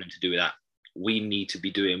allowing them to do that. We need to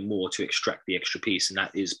be doing more to extract the extra piece, and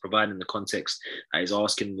that is providing the context, that is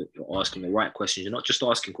asking the right questions. You're not just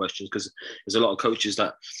asking questions, because there's a lot of coaches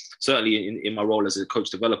that, certainly in my role as a coach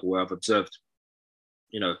developer, where I've observed,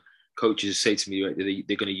 coaches say to me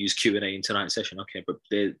they're going to use Q&A in tonight's session. Okay, but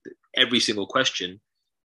every single question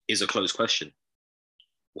is a closed question.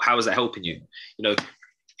 How is that helping you?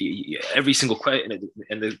 Every single question,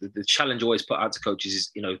 and the challenge always put out to coaches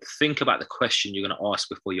is, think about the question you're going to ask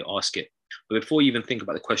before you ask it. But before you even think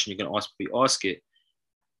about the question you're going to ask before you ask it,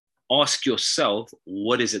 ask yourself,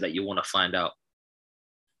 what is it that you want to find out?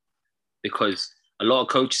 Because a lot of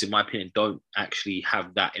coaches, in my opinion, don't actually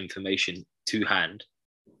have that information to hand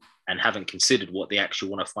and haven't considered what they actually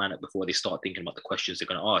want to find out before they start thinking about the questions they're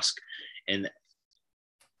going to ask. And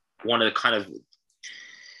one of the kind of,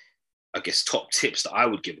 I guess, top tips that I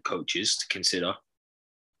would give coaches to consider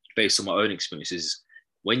based on my own experiences,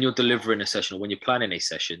 when you're delivering a session or when you're planning a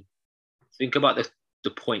session, think about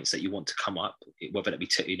the points that you want to come up, whether that be,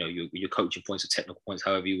 your coaching points or technical points,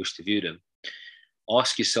 however you wish to view them.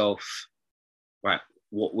 Ask yourself, right,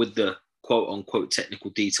 what would the quote unquote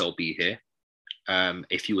technical detail be here?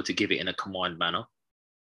 If you were to give it in a command manner,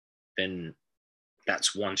 then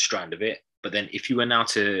that's one strand of it. But then if you were now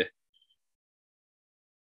to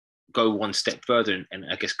go one step further and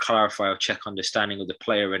I guess clarify or check understanding of the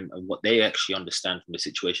player and what they actually understand from the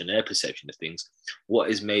situation, their perception of things, what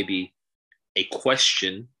is maybe a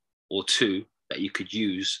question or two that you could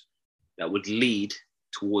use that would lead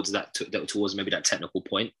towards towards maybe that technical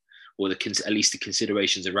point, or at least the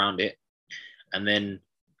considerations around it. And then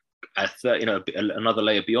another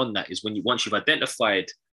layer beyond that is once you've identified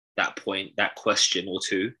that point, that question or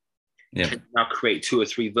two, you can now create 2 or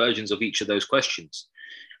 3 versions of each of those questions.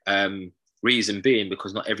 Reason being,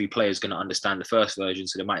 because not every player is going to understand the first version,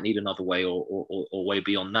 so they might need another way or way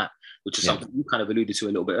beyond that, which is something you kind of alluded to a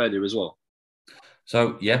little bit earlier as well.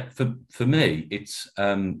 So for me, it's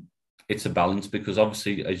a balance, because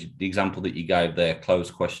obviously, as the example that you gave there,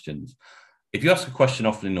 closed questions. If you ask a question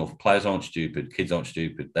often enough, players aren't stupid, kids aren't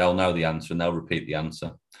stupid. They'll know the answer and they'll repeat the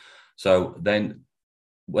answer. So then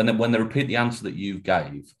when they repeat the answer that you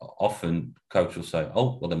gave, often coach will say,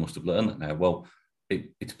 oh, well, they must have learned that now. Well,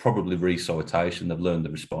 it's probably recitation. They've learned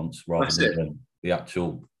the response rather than learn the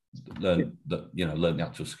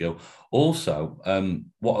actual skill. Also,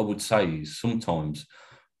 what I would say is sometimes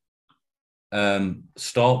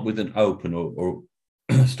start with an open or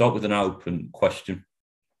start with an open question,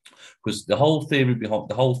 because the whole theory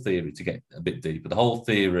to get a bit deeper, the whole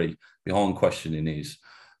theory behind questioning is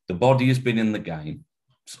the body has been in the game.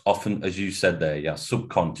 It's often, as you said there,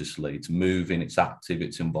 subconsciously, it's moving, it's active,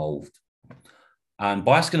 it's involved. And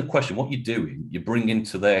by asking a question, what you're doing, you bring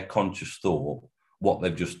into their conscious thought what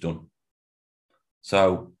they've just done.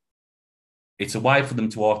 So it's a way for them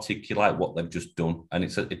to articulate what they've just done, and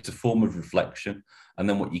it's a form of reflection. And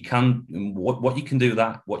then what you can do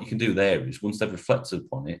there is, once they've reflected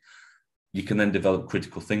upon it, you can then develop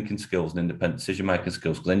critical thinking skills and independent decision making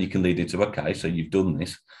skills. Because then you can lead into, okay, so you've done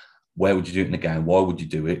this. Where would you do it in the game? Why would you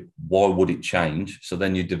do it? Why would it change? So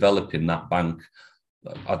then you're developing that bank.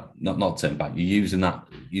 Not saying back. You're using that.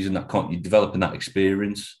 You're developing that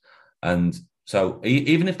experience. And so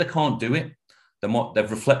even if they can't do it, they've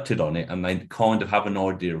reflected on it and they kind of have an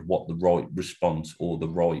idea of what the right response or the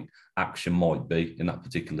right action might be in that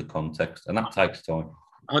particular context, and that takes time.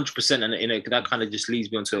 100%, and that kind of just leads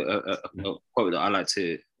me onto a quote that I like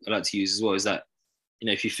to use as well. Is that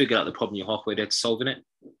if you figure out the problem, you're halfway there to solving it.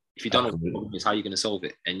 If you don't know what the problem is, how are you going to solve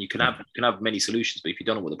it? And you can have many solutions, but if you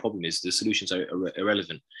don't know what the problem is, the solutions are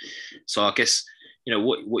irrelevant. So I guess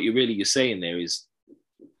what you're saying there is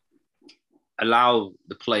allow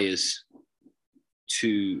the players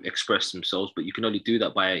to express themselves, but you can only do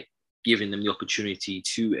that by giving them the opportunity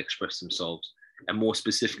to express themselves, and more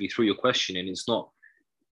specifically through your questioning. It's not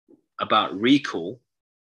about recall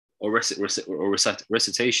or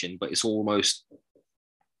recitation, but it's almost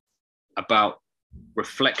about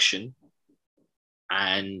reflection,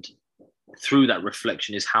 and through that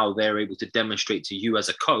reflection is how they're able to demonstrate to you as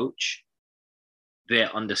a coach their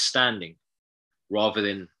understanding, rather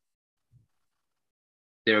than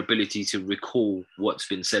their ability to recall what's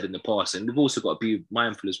been said in the past. And we've also got to be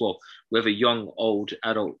mindful as well, whether young, old,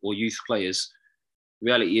 adult, or youth players.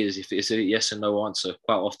 Reality is, if it's a yes and no answer,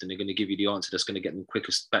 quite often they're going to give you the answer that's going to get them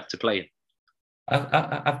quickest back to playing.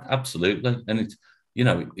 Absolutely. And it's,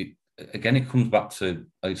 again, it comes back to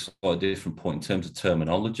a slightly different point in terms of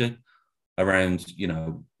terminology around,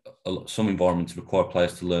 some environments require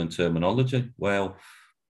players to learn terminology. Well,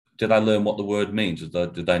 do they learn what the word means? Do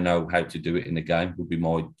they know how to do it in a game? Would be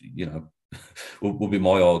my, would be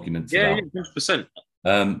my argument to that. Yeah,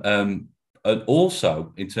 100%. And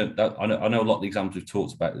also, in terms, I know a lot of the examples we've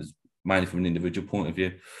talked about is mainly from an individual point of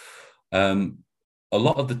view. A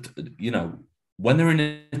lot of the, when they're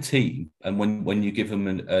in a team, and when you give them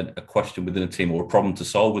a question within a team or a problem to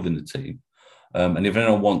solve within a team, and if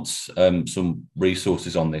anyone wants some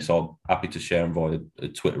resources on this, I'm happy to share them via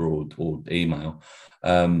Twitter or email.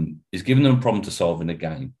 Is giving them a problem to solve in a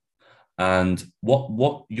game, and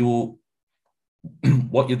what you're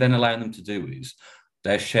then allowing them to do is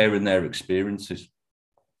they're sharing their experiences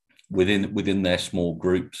within their small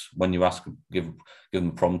groups. When you ask them, give them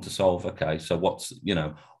a problem to solve. Okay, so what's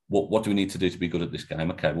what do we need to do to be good at this game?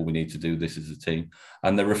 Okay, well, we need to do this as a team,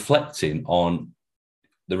 and they're reflecting on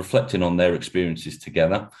their experiences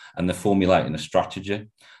together, and they're formulating a strategy.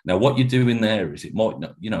 Now, what you do in there is, it might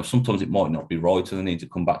not, sometimes it might not be right, and they need to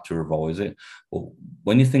come back to revise it. But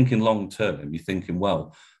when you're thinking long term, you're thinking,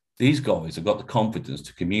 well, these guys have got the confidence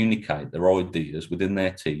to communicate their ideas within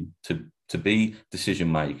their team, to be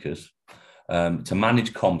decision makers, to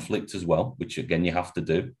manage conflict as well, which again you have to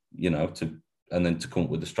do, and then to come up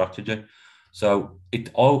with a strategy. So I've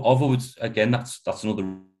always, again, that's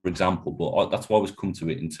another example, but that's why I always come to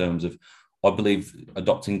it in terms of, I believe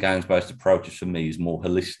adopting games-based approaches for me is more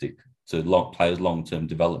holistic to players' long-term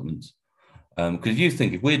development. Because you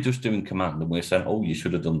think if we're just doing command and we're saying, oh, you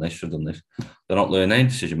should have done this, they're not learning any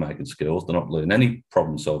decision-making skills, they're not learning any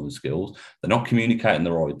problem-solving skills, they're not communicating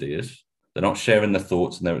their ideas, they're not sharing their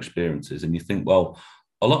thoughts and their experiences. And you think, well,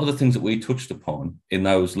 a lot of the things that we touched upon in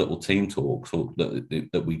those little team talks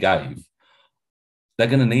that we gave, they're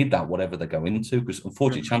going to need that whatever they go into, because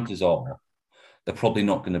unfortunately chances are they're probably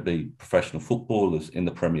not going to be professional footballers in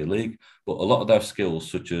the Premier League. But a lot of those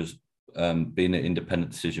skills, such as being an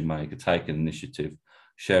independent decision maker, taking initiative,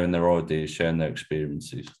 sharing their ideas, sharing their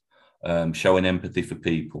experiences, showing empathy for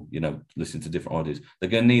people, listening to different ideas, they're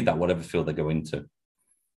going to need that whatever field they go into.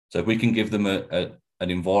 So if we can give them an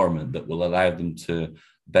environment that will allow them to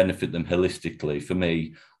benefit them holistically, for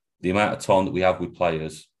me, the amount of time that we have with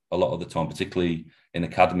players, a lot of the time, particularly in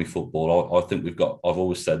academy football, I think I've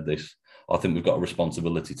always said this, I think we've got a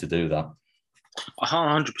responsibility to do that.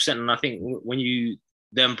 100%. And I think when you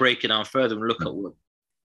then break it down further and look at what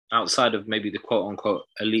outside of maybe the quote unquote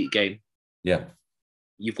elite game,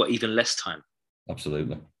 you've got even less time.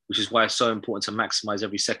 Absolutely. Which is why it's so important to maximize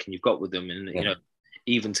every second you've got with them. And,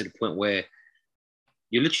 even to the point where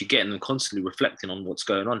you're literally getting them constantly reflecting on what's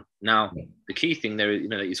going on. Now, the key thing there,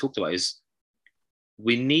 that you talked about is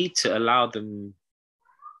we need to allow them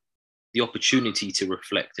the opportunity to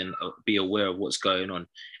reflect and be aware of what's going on,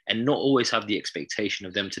 and not always have the expectation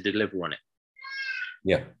of them to deliver on it.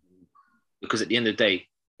 Yeah. Because at the end of the day,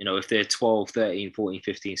 if they're 12, 13, 14,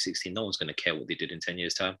 15, 16, no one's going to care what they did in 10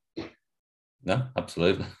 years' time. No,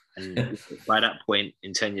 absolutely. And by that point,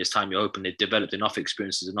 in 10 years' time, you're hoping they've developed enough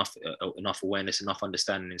experiences, enough awareness, enough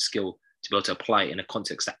understanding and skill to be able to apply it in a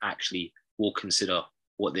context that actually will consider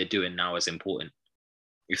what they're doing now as important,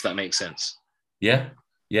 if that makes sense. Yeah.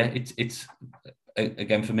 It's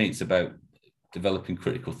again, for me, it's about developing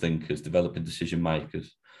critical thinkers, developing decision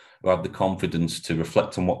makers who have the confidence to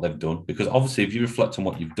reflect on what they've done. Because obviously, if you reflect on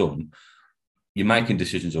what you've done, you're making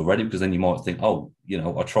decisions already, because then you might think, oh,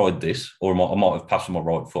 I tried this, or I might have passed on my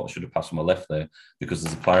right foot, I should have passed on my left there because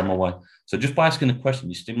there's a player in my way. So just by asking a question,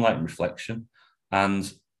 you're stimulating reflection. And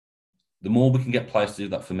the more we can get players to do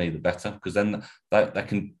that, for me, the better, because then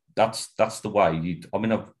that's the way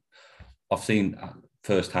I've seen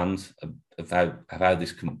firsthand of how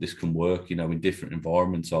this can work, in different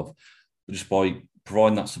environments, of just by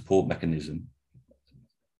providing that support mechanism,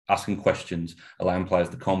 asking questions, allowing players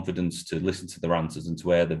the confidence to listen to their answers and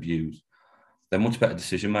to air their views. They're much better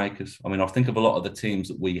decision makers. I think of a lot of the teams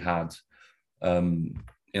that we had in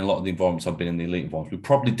a lot of the environments I've been in, the elite environments, we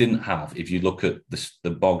probably didn't have, if you look at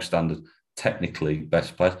the bog standard, technically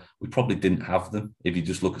best players, we probably didn't have them if you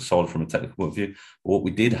just look at solid from a technical point of view. But what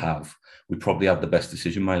we did have, we probably had the best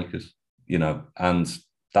decision makers, and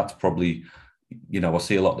that's probably, I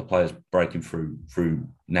see a lot of the players breaking through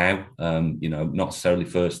now, not necessarily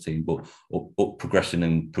first team, but progressing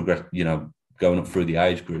and going up through the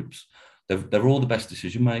age groups. They're all the best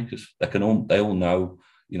decision makers. They all know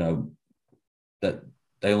you know, that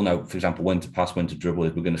they all know, for example, when to pass, when to dribble,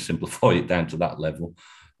 if we're going to simplify it down to that level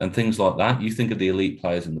and things like that. You think of the elite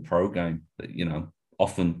players in the pro game, that, you know,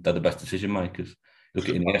 often they're the best decision makers. Look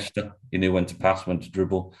at Iniesta, he knew when to pass, when to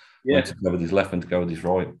dribble, when to go with his left, when to go with his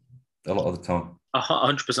right, a lot of the time.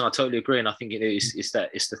 100%, I totally agree. And I think it's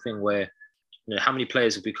the thing where, you know, how many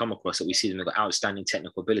players have we come across that we see them have got outstanding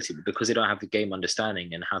technical ability, but because they don't have the game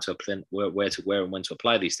understanding and how to apply, where and when to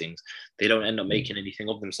apply these things, they don't end up making anything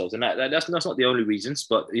of themselves. And that's not the only reasons,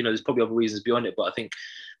 but, you know, there's probably other reasons beyond it. But I think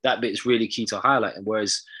that bit is really key to highlight. And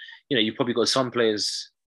whereas, you know, you've probably got some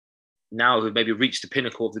players now who maybe reached the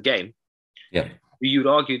pinnacle of the game. Yeah. You'd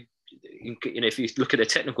argue, you know, if you look at their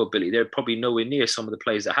technical ability, they're probably nowhere near some of the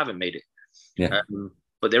players that haven't made it. Yeah.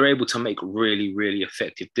 But they're able to make really, really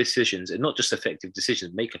effective decisions, and not just effective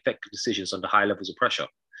decisions, make effective decisions under high levels of pressure.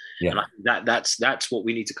 Yeah. And I think that's what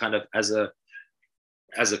we need to kind of, as a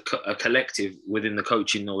collective within the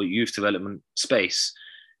coaching or youth development space,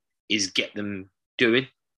 is get them doing.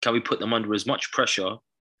 Can we put them under as much pressure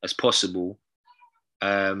as possible,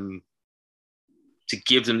 to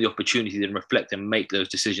give them the opportunity to reflect and make those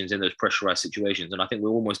decisions in those pressurized situations? And I think we're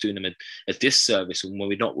almost doing them a disservice when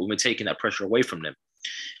we're taking that pressure away from them.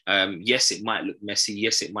 Yes, it might look messy.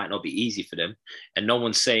 Yes, it might not be easy for them. And no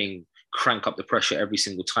one's saying crank up the pressure every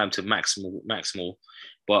single time to maximal,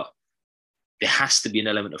 but there has to be an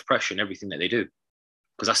element of pressure in everything that they do,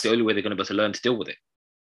 because that's the only way they're going to be able to learn to deal with it.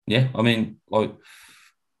 Yeah, I mean, like,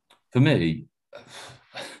 for me,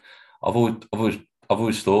 I've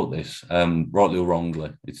always thought this, rightly or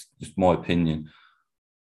wrongly, it's just my opinion.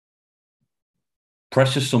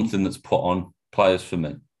 Pressure's something that's put on players for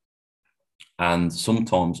me, and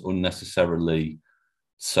sometimes unnecessarily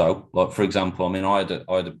so. Like, for example, I mean, I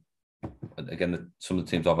had again, some of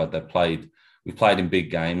the teams I've had, we've played in big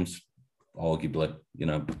games, arguably, you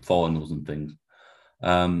know, finals and things.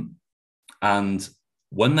 And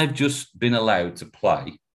when they've just been allowed to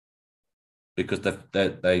play, because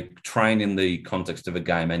they train in the context of a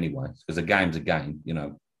game anyway, because a game's a game, you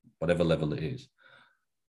know, whatever level it is,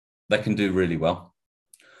 they can do really well.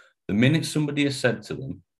 The minute somebody has said to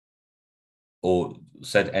them, or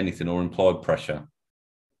said anything, or implied pressure,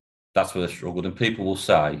 that's where they struggled. And people will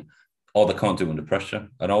say, oh, they can't do under pressure.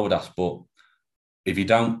 And I would ask, but if you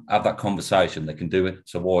don't have that conversation, they can do it.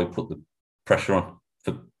 So why put the pressure on?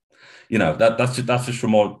 You know, that's just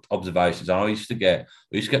from my observations. And I used to get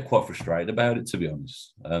quite frustrated about it, to be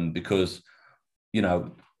honest, because, you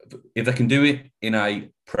know, if they can do it in a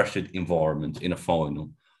pressured environment in a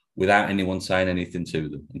final without anyone saying anything to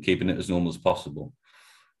them and keeping it as normal as possible,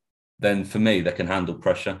 then for me they can handle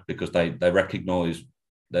pressure, because they recognise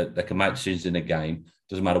that they can make decisions in a game.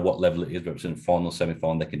 Doesn't matter what level it is, whether it's in a final,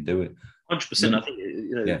 semi-final, they can do it. 100%. I think,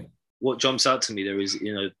 you know, what jumps out to me there is,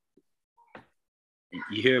 you know,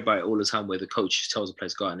 you hear about it all the time where the coach tells the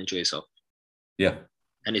players, go out and enjoy yourself. Yeah.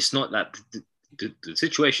 And it's not that the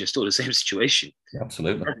situation is still the same situation. Yeah,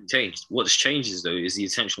 absolutely. It hasn't changed. What's changed though is the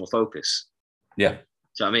attentional focus. Yeah.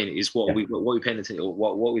 So I mean, is what we paying attention, or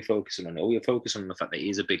what we focusing on? Are we focusing on the fact that it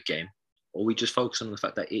is a big game, or we just focus on the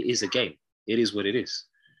fact that it is a game? It is what it is.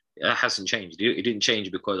 It hasn't changed. It didn't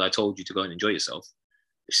change because I told you to go and enjoy yourself.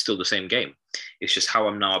 It's still the same game. It's just how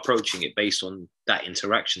I'm now approaching it based on that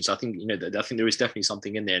interaction. So I think, you know, I think there is definitely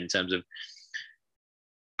something in there in terms of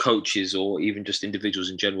coaches, or even just individuals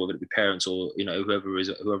in general, whether it be parents or, you know, whoever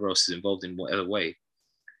else is involved in whatever way,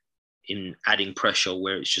 in adding pressure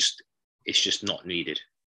where it's just not needed.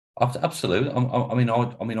 Absolutely.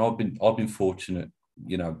 I've been fortunate,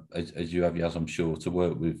 you know, as you have, Yaz, I'm sure, to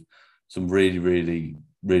work with some really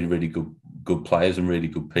good players and really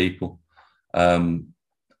good people.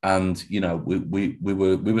 And, you know, we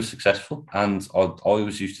were successful. And I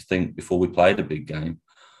always used to think, before we played a big game,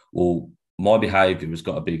 well, my behaviour has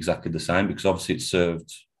got to be exactly the same, because obviously it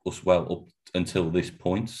served us well up until this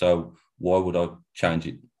point. So why would I change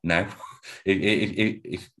it now?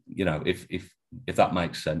 if you know, if that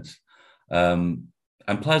makes sense. And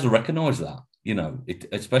players will recognise that, you know,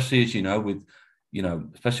 especially, as you know, with, you know,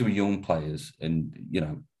 especially with young players, and, you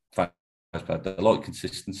know, they like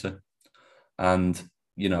consistency. And,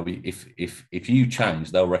 you know, if you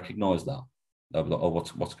change, they'll recognise that. They'll be like, oh,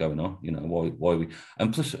 what's going on? You know, why we?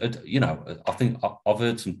 And plus, you know, I think I've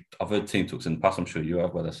heard team talks in the past, I'm sure you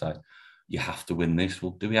have, where they say, you have to win this.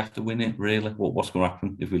 Well, do we have to win it, really? What's going to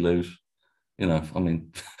happen if we lose? You know, I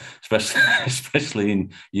mean, especially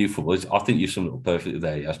in youth football, I think you summed it up perfectly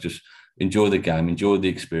there. Yes, just enjoy the game, enjoy the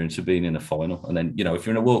experience of being in a final. And then, you know, if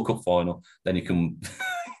you're in a World Cup final, then you can...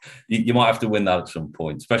 you might have to win that at some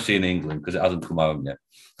point, especially in England, because it hasn't come home yet.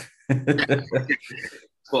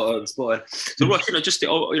 Spot on, spot on. So, Ross, obviously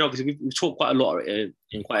we've talked quite a lot and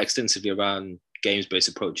quite extensively around games-based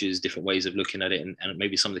approaches, different ways of looking at it, and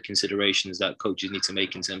maybe some of the considerations that coaches need to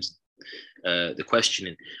make in terms of the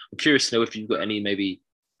questioning. I'm curious to know if you've got any maybe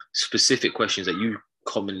specific questions that you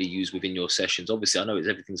commonly use within your sessions. Obviously, I know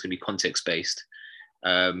everything's going to be context-based,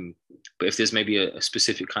 but if there's maybe a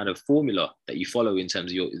specific kind of formula that you follow in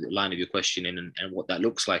terms of the line of your questioning and what that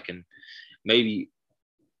looks like, and maybe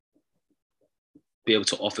be able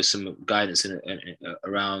to offer some guidance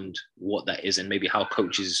around what that is, and maybe how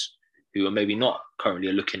coaches who are maybe not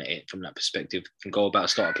currently looking at it from that perspective can go about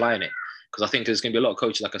start applying it. Because I think there's going to be a lot of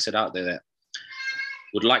coaches, like I said, out there that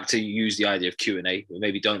would like to use the idea of Q&A, but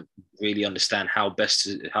maybe don't really understand how best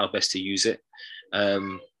to use it.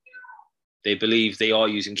 They believe they are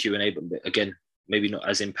using Q&A, but again, maybe not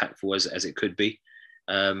as impactful as it could be.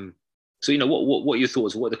 So, what are your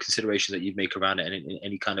thoughts? What are the considerations that you'd make around it, and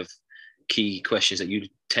any kind of key questions that you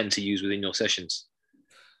tend to use within your sessions?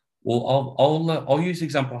 Well, I'll use the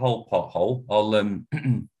example whole pothole.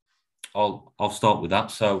 I'll start with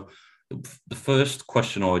that. So the first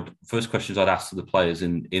questions I'd ask to the players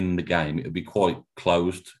in the game, it would be quite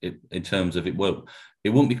closed in terms of it'd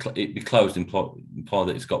be closed, imply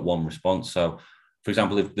that it's got one response. So, for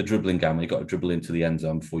example, if the dribbling game, you've got to dribble into the end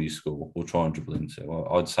zone before you score, or try and dribble into.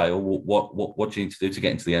 I'd say, what do you need to do to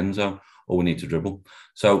get into the end zone? Or we need to dribble.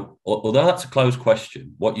 So, although that's a closed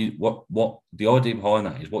question, what the idea behind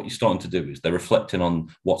that is what you're starting to do is they're reflecting on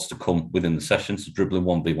what's to come within the session. So, dribbling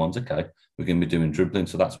 1v1's okay. We're going to be doing dribbling,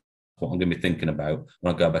 so that's what I'm going to be thinking about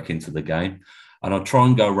when I go back into the game. And I'll try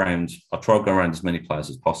and go around as many players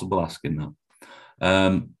as possible asking that.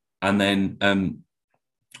 And then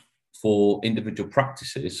for individual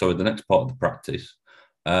practices, so the next part of the practice,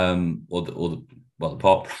 the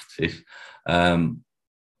part practice,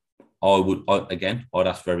 I'd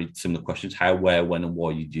ask very similar questions: how, where, when, and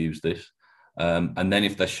why you'd use this. And then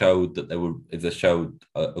if they showed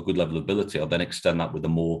a good level of ability, I'll then extend that with a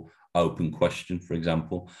more open question. For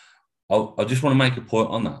example, I just want to make a point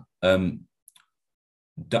on that.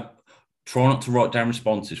 Try not to write down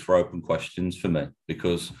responses for open questions for me,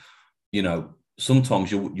 because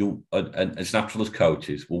sometimes you'll as natural as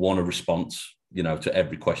coaches will want a response to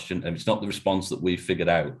every question, and if it's not the response that we've figured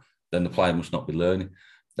out, then the player must not be learning.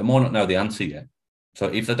 They might not know the answer yet. So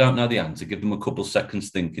if they don't know the answer, give them a couple of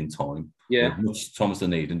seconds thinking time. Yeah. As much time as they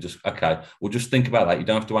need, and just, okay, well, just think about that. You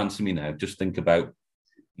don't have to answer me now. Just think about,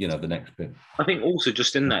 the next bit. I think also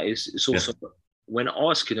just in that it's also when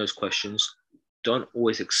asking those questions, don't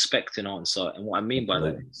always expect an answer. And what I mean by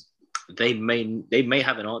that is they may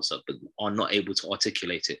have an answer, but are not able to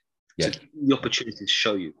articulate it. Yeah. So the opportunity to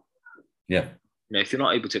show you. Yeah. If you're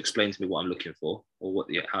not able to explain to me what I'm looking for, or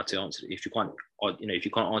how to answer it, if you can't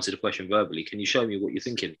answer the question verbally, can you show me what you're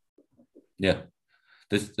thinking? Yeah,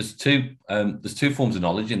 there's two forms of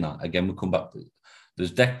knowledge in that. Again, we'll come back to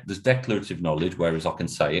there's declarative knowledge, whereas I can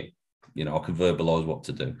say it, I can verbalise what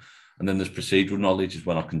to do, and then there's procedural knowledge, is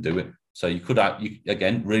when I can do it. So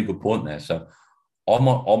again, really good point there. So I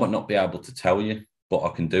might not be able to tell you, but I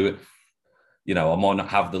can do it. I might not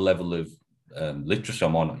have the level of literacy. I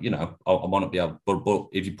might not be able, but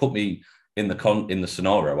if you put me in the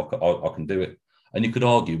scenario, I can do it. And you could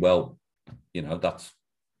argue, well, that's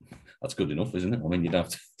good enough, isn't it? I mean, you don't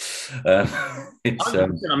have to. In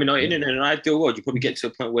an ideal world, you probably get to a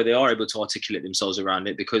point where they are able to articulate themselves around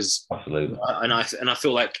it, because absolutely. And I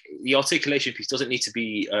feel like the articulation piece doesn't need to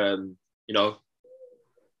be,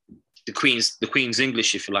 the Queen's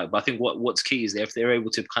English, if you like. But I think what's key is that if they're able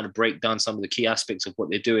to kind of break down some of the key aspects of what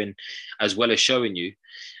they're doing, as well as showing you,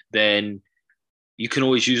 then you can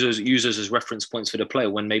always use those as reference points for the player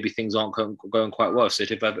when maybe things aren't going quite well. So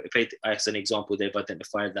if as an example, they've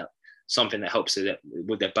identified that something that helps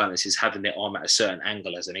with their balance is having their arm at a certain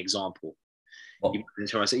angle, as an example. Well, you might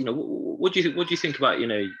try and say, what do you think about,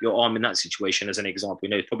 your arm in that situation, as an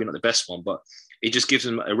example? It's probably not the best one, but it just gives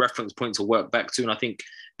them a reference point to work back to. And I think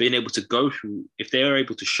being able to go through, if they're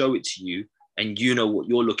able to show it to you and what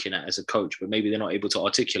you're looking at as a coach, but maybe they're not able to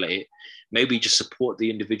articulate it, maybe just support the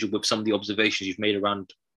individual with some of the observations you've made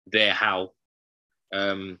around their how,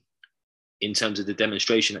 in terms of the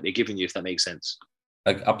demonstration that they're giving you, if that makes sense.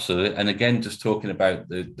 Absolutely. And again, just talking about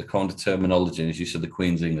the kind of terminology, as you said, the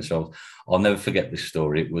Queen's English, I'll never forget this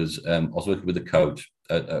story. It was, I was working with a coach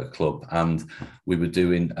at a club, and we were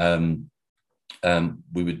doing, what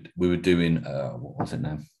was it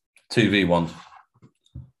now? 2v1.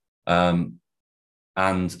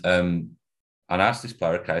 And I asked this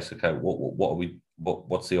player, okay,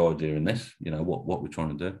 what's the idea in this? What we're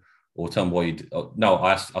trying to do? Or tell me why you did. No,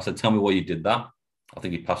 I said, tell me why you did that. I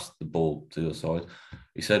think he passed the ball to the side.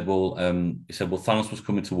 Well, Thanos was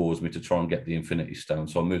coming towards me to try and get the Infinity Stone,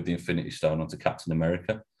 so I moved the Infinity Stone onto Captain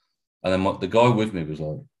America, and then the guy with me was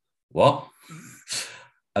like, "What?"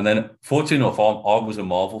 And then, fortunately enough, I was a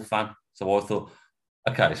Marvel fan, so I thought,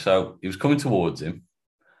 okay, so he was coming towards him,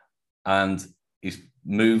 and he's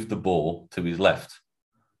moved the ball to his left.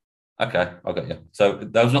 Okay, I got you. So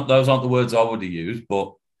those aren't the words I would have used,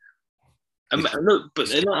 but no,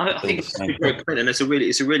 I think it's a great point, and it's a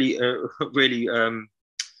really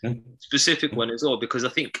specific one as well, because I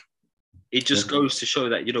think it just goes to show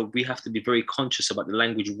that, we have to be very conscious about the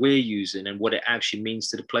language we're using and what it actually means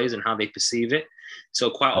to the players and how they perceive it. So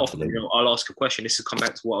quite often, I'll ask a question. This is come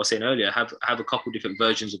back to what I was saying earlier. Have a couple of different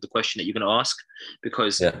versions of the question that you're going to ask,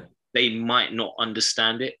 because they might not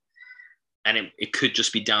understand it, and it could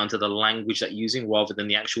just be down to the language that you're using rather than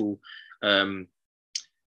the actual, the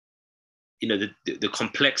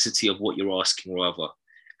complexity of what you're asking, rather.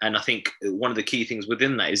 And I think one of the key things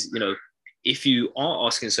within that is, if you are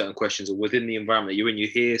asking certain questions or within the environment that you're in, you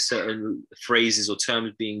hear certain phrases or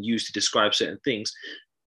terms being used to describe certain things,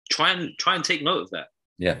 try and take note of that.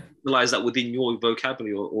 Yeah. Realize that within your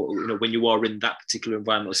vocabulary or when you are in that particular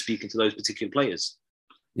environment or speaking to those particular players.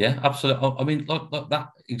 Yeah, absolutely. I mean, like that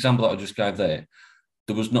example that I just gave there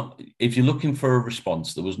was not, if you're looking for a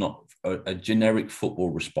response, there was not a generic football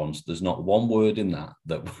response. There's not one word in that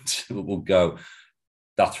will go,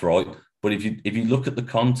 that's right. But if you look at the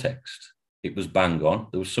context, it was bang on.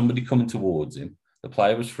 There was somebody coming towards him. The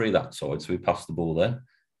player was free that side, so he passed the ball there.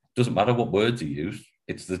 Doesn't matter what words he used.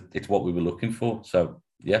 It's what we were looking for. So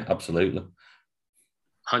yeah, absolutely.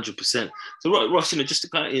 100%. So Ross, just to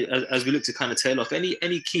kind of, as we look to kind of tail off,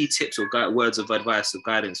 any key tips or words of advice or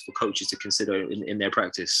guidance for coaches to consider in their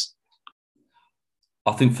practice?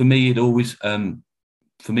 I think for me, it always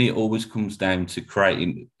comes down to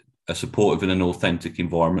creating a supportive and an authentic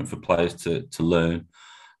environment for players to learn.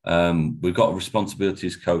 We've got a responsibility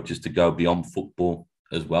as coaches to go beyond football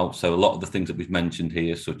as well. So a lot of the things that we've mentioned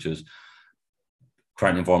here, such as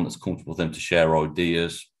creating an environment that's comfortable for them to share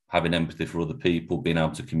ideas, having empathy for other people, being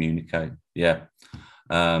able to communicate,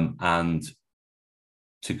 and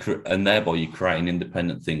thereby you're creating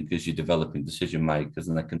independent thinkers, you're developing decision makers,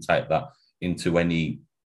 and they can take that into any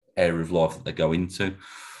area of life that they go into.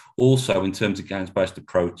 Also, in terms of games-based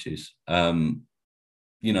approaches, there's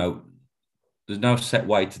no set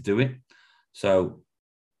way to do it. So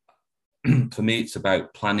for me, it's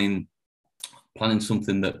about planning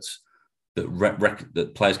something that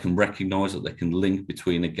players can recognise, that they can link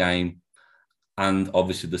between a game and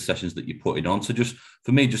obviously the sessions that you're putting on. So just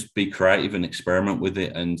for me, just be creative and experiment with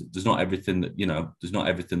it. And there's not everything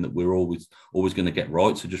that we're always going to get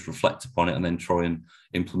right. So just reflect upon it and then try and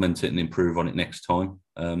implement it and improve on it next time.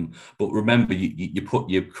 But remember,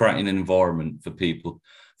 you're creating an environment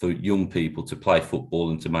for young people to play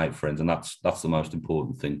football and to make friends, and that's the most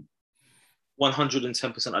important thing.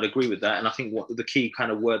 110%, I'd agree with that. And I think what the key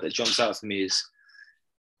kind of word that jumps out to me is,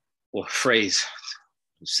 or phrase,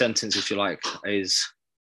 sentence, if you like, is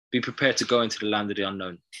be prepared to go into the land of the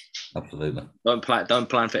unknown. Absolutely. Don't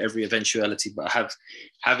plan for every eventuality, but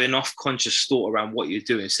have enough conscious thought around what you're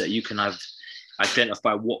doing so that you can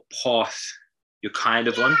identify what path you're kind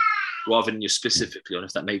of on, rather than you're specifically on,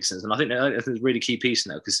 if that makes sense. And I think that's a really key piece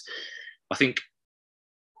now, because I think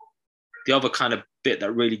the other kind of bit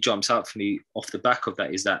that really jumps out for me off the back of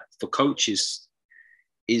that is that for coaches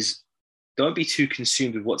is don't be too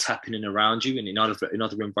consumed with what's happening around you and in other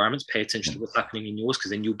environments. Pay attention to what's happening in yours,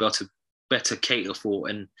 because then you'll be able to better cater for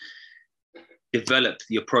and develop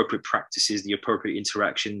the appropriate practices, the appropriate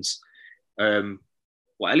interactions, or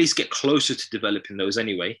at least get closer to developing those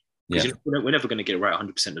anyway. Because we're never going to get it right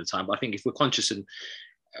 100% of the time. But I think if we're conscious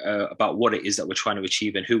about what it is that we're trying to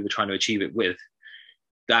achieve and who we're trying to achieve it with,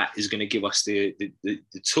 that is going to give us the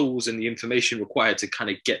tools and the information required to kind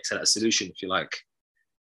of get to that solution, if you like.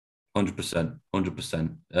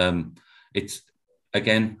 100%. It's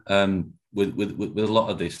again with a lot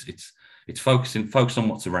of this, it's focus on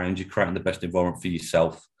what's around you, creating the best environment for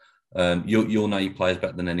yourself. You'll know your players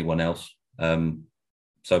better than anyone else.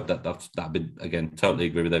 So that'd be, again, totally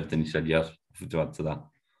agree with everything you said. Yes, to add to that.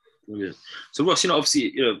 Brilliant. So Ross,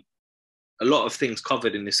 obviously, a lot of things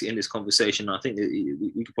covered in this conversation. I think that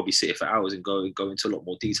we could probably sit here for hours and go into a lot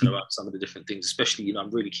more detail about some of the different things. Especially,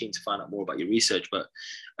 I'm really keen to find out more about your research, but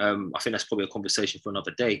I think that's probably a conversation for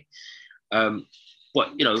another day. But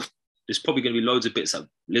there's probably going to be loads of bits that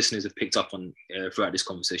listeners have picked up on throughout this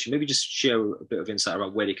conversation. Maybe just share a bit of insight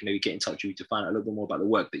around where they can maybe get in touch with you to find out a little bit more about the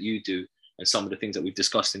work that you do and some of the things that we've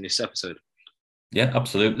discussed in this episode. Yeah,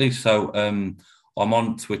 absolutely. So I'm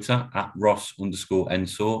on Twitter at Ross_Ensor.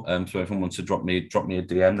 So if anyone wants to drop me a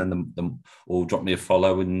DM, then or drop me a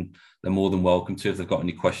follow, and they're more than welcome to if they've got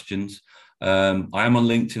any questions. I am on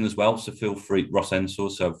LinkedIn as well, so feel free, Ross Ensor.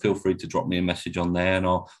 So feel free to drop me a message on there, and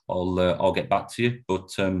I'll get back to you. But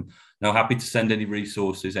no, happy to send any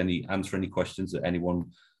resources, answer any questions that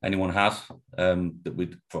anyone has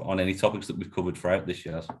on any topics that we've covered throughout this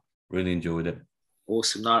year. Really enjoyed it.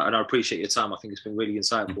 Awesome, and I appreciate your time. I think it's been really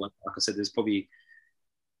insightful. Like I said, there's probably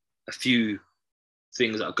a few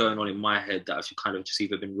things that are going on in my head that have kind of just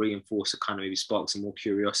either been reinforced or kind of maybe sparked some more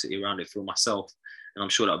curiosity around it for myself. And I'm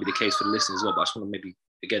sure that'll be the case for the listeners as well. But I just want to maybe,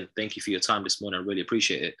 again, thank you for your time this morning. I really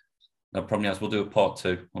appreciate it. No problem, yes. We'll do a part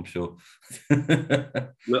 2, I'm sure.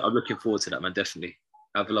 I'm looking forward to that, man, definitely.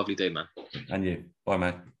 Have a lovely day, man. And you. Bye,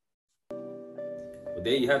 mate. Well,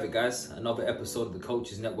 there you have it, guys. Another episode of the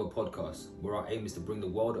Coaches Network podcast, where our aim is to bring the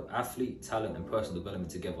world of athlete, talent, and personal development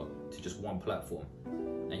together to just one platform.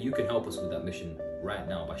 And you can help us with that mission right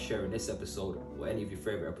now by sharing this episode or any of your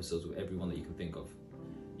favorite episodes with everyone that you can think of.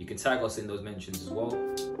 You can tag us in those mentions as well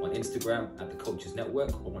on Instagram at the Coaches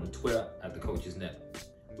Network or on Twitter at the Coaches Net.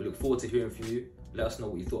 We look forward to hearing from you. Let us know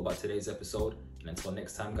what you thought about today's episode. And until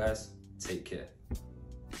next time, guys, take care.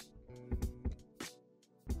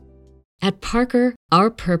 At Parker, our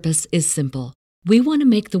purpose is simple. We want to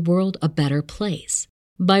make the world a better place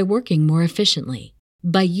by working more efficiently,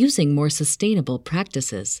 by using more sustainable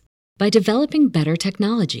practices, by developing better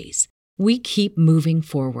technologies. We keep moving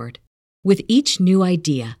forward. With each new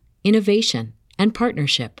idea, innovation, and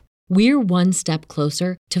partnership, we're one step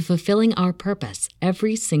closer to fulfilling our purpose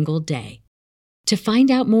every single day. To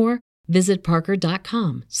find out more, visit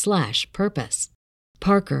parker.com/purpose.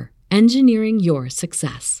 Parker, engineering your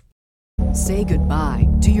success. Say goodbye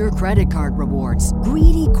to your credit card rewards.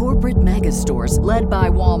 Greedy corporate mega stores, led by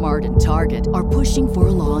Walmart and Target, are pushing for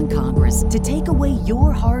a law in Congress to take away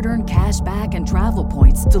your hard-earned cash back and travel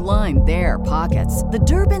points to line their pockets. The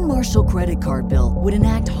Durbin-Marshall credit card bill would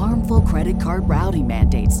enact harmful credit card routing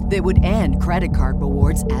mandates that would end credit card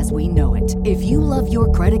rewards as we know it. If you love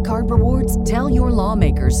your credit card rewards, tell your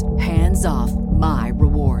lawmakers, hands off my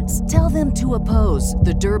rewards. Tell them to oppose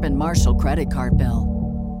the Durbin-Marshall credit card bill.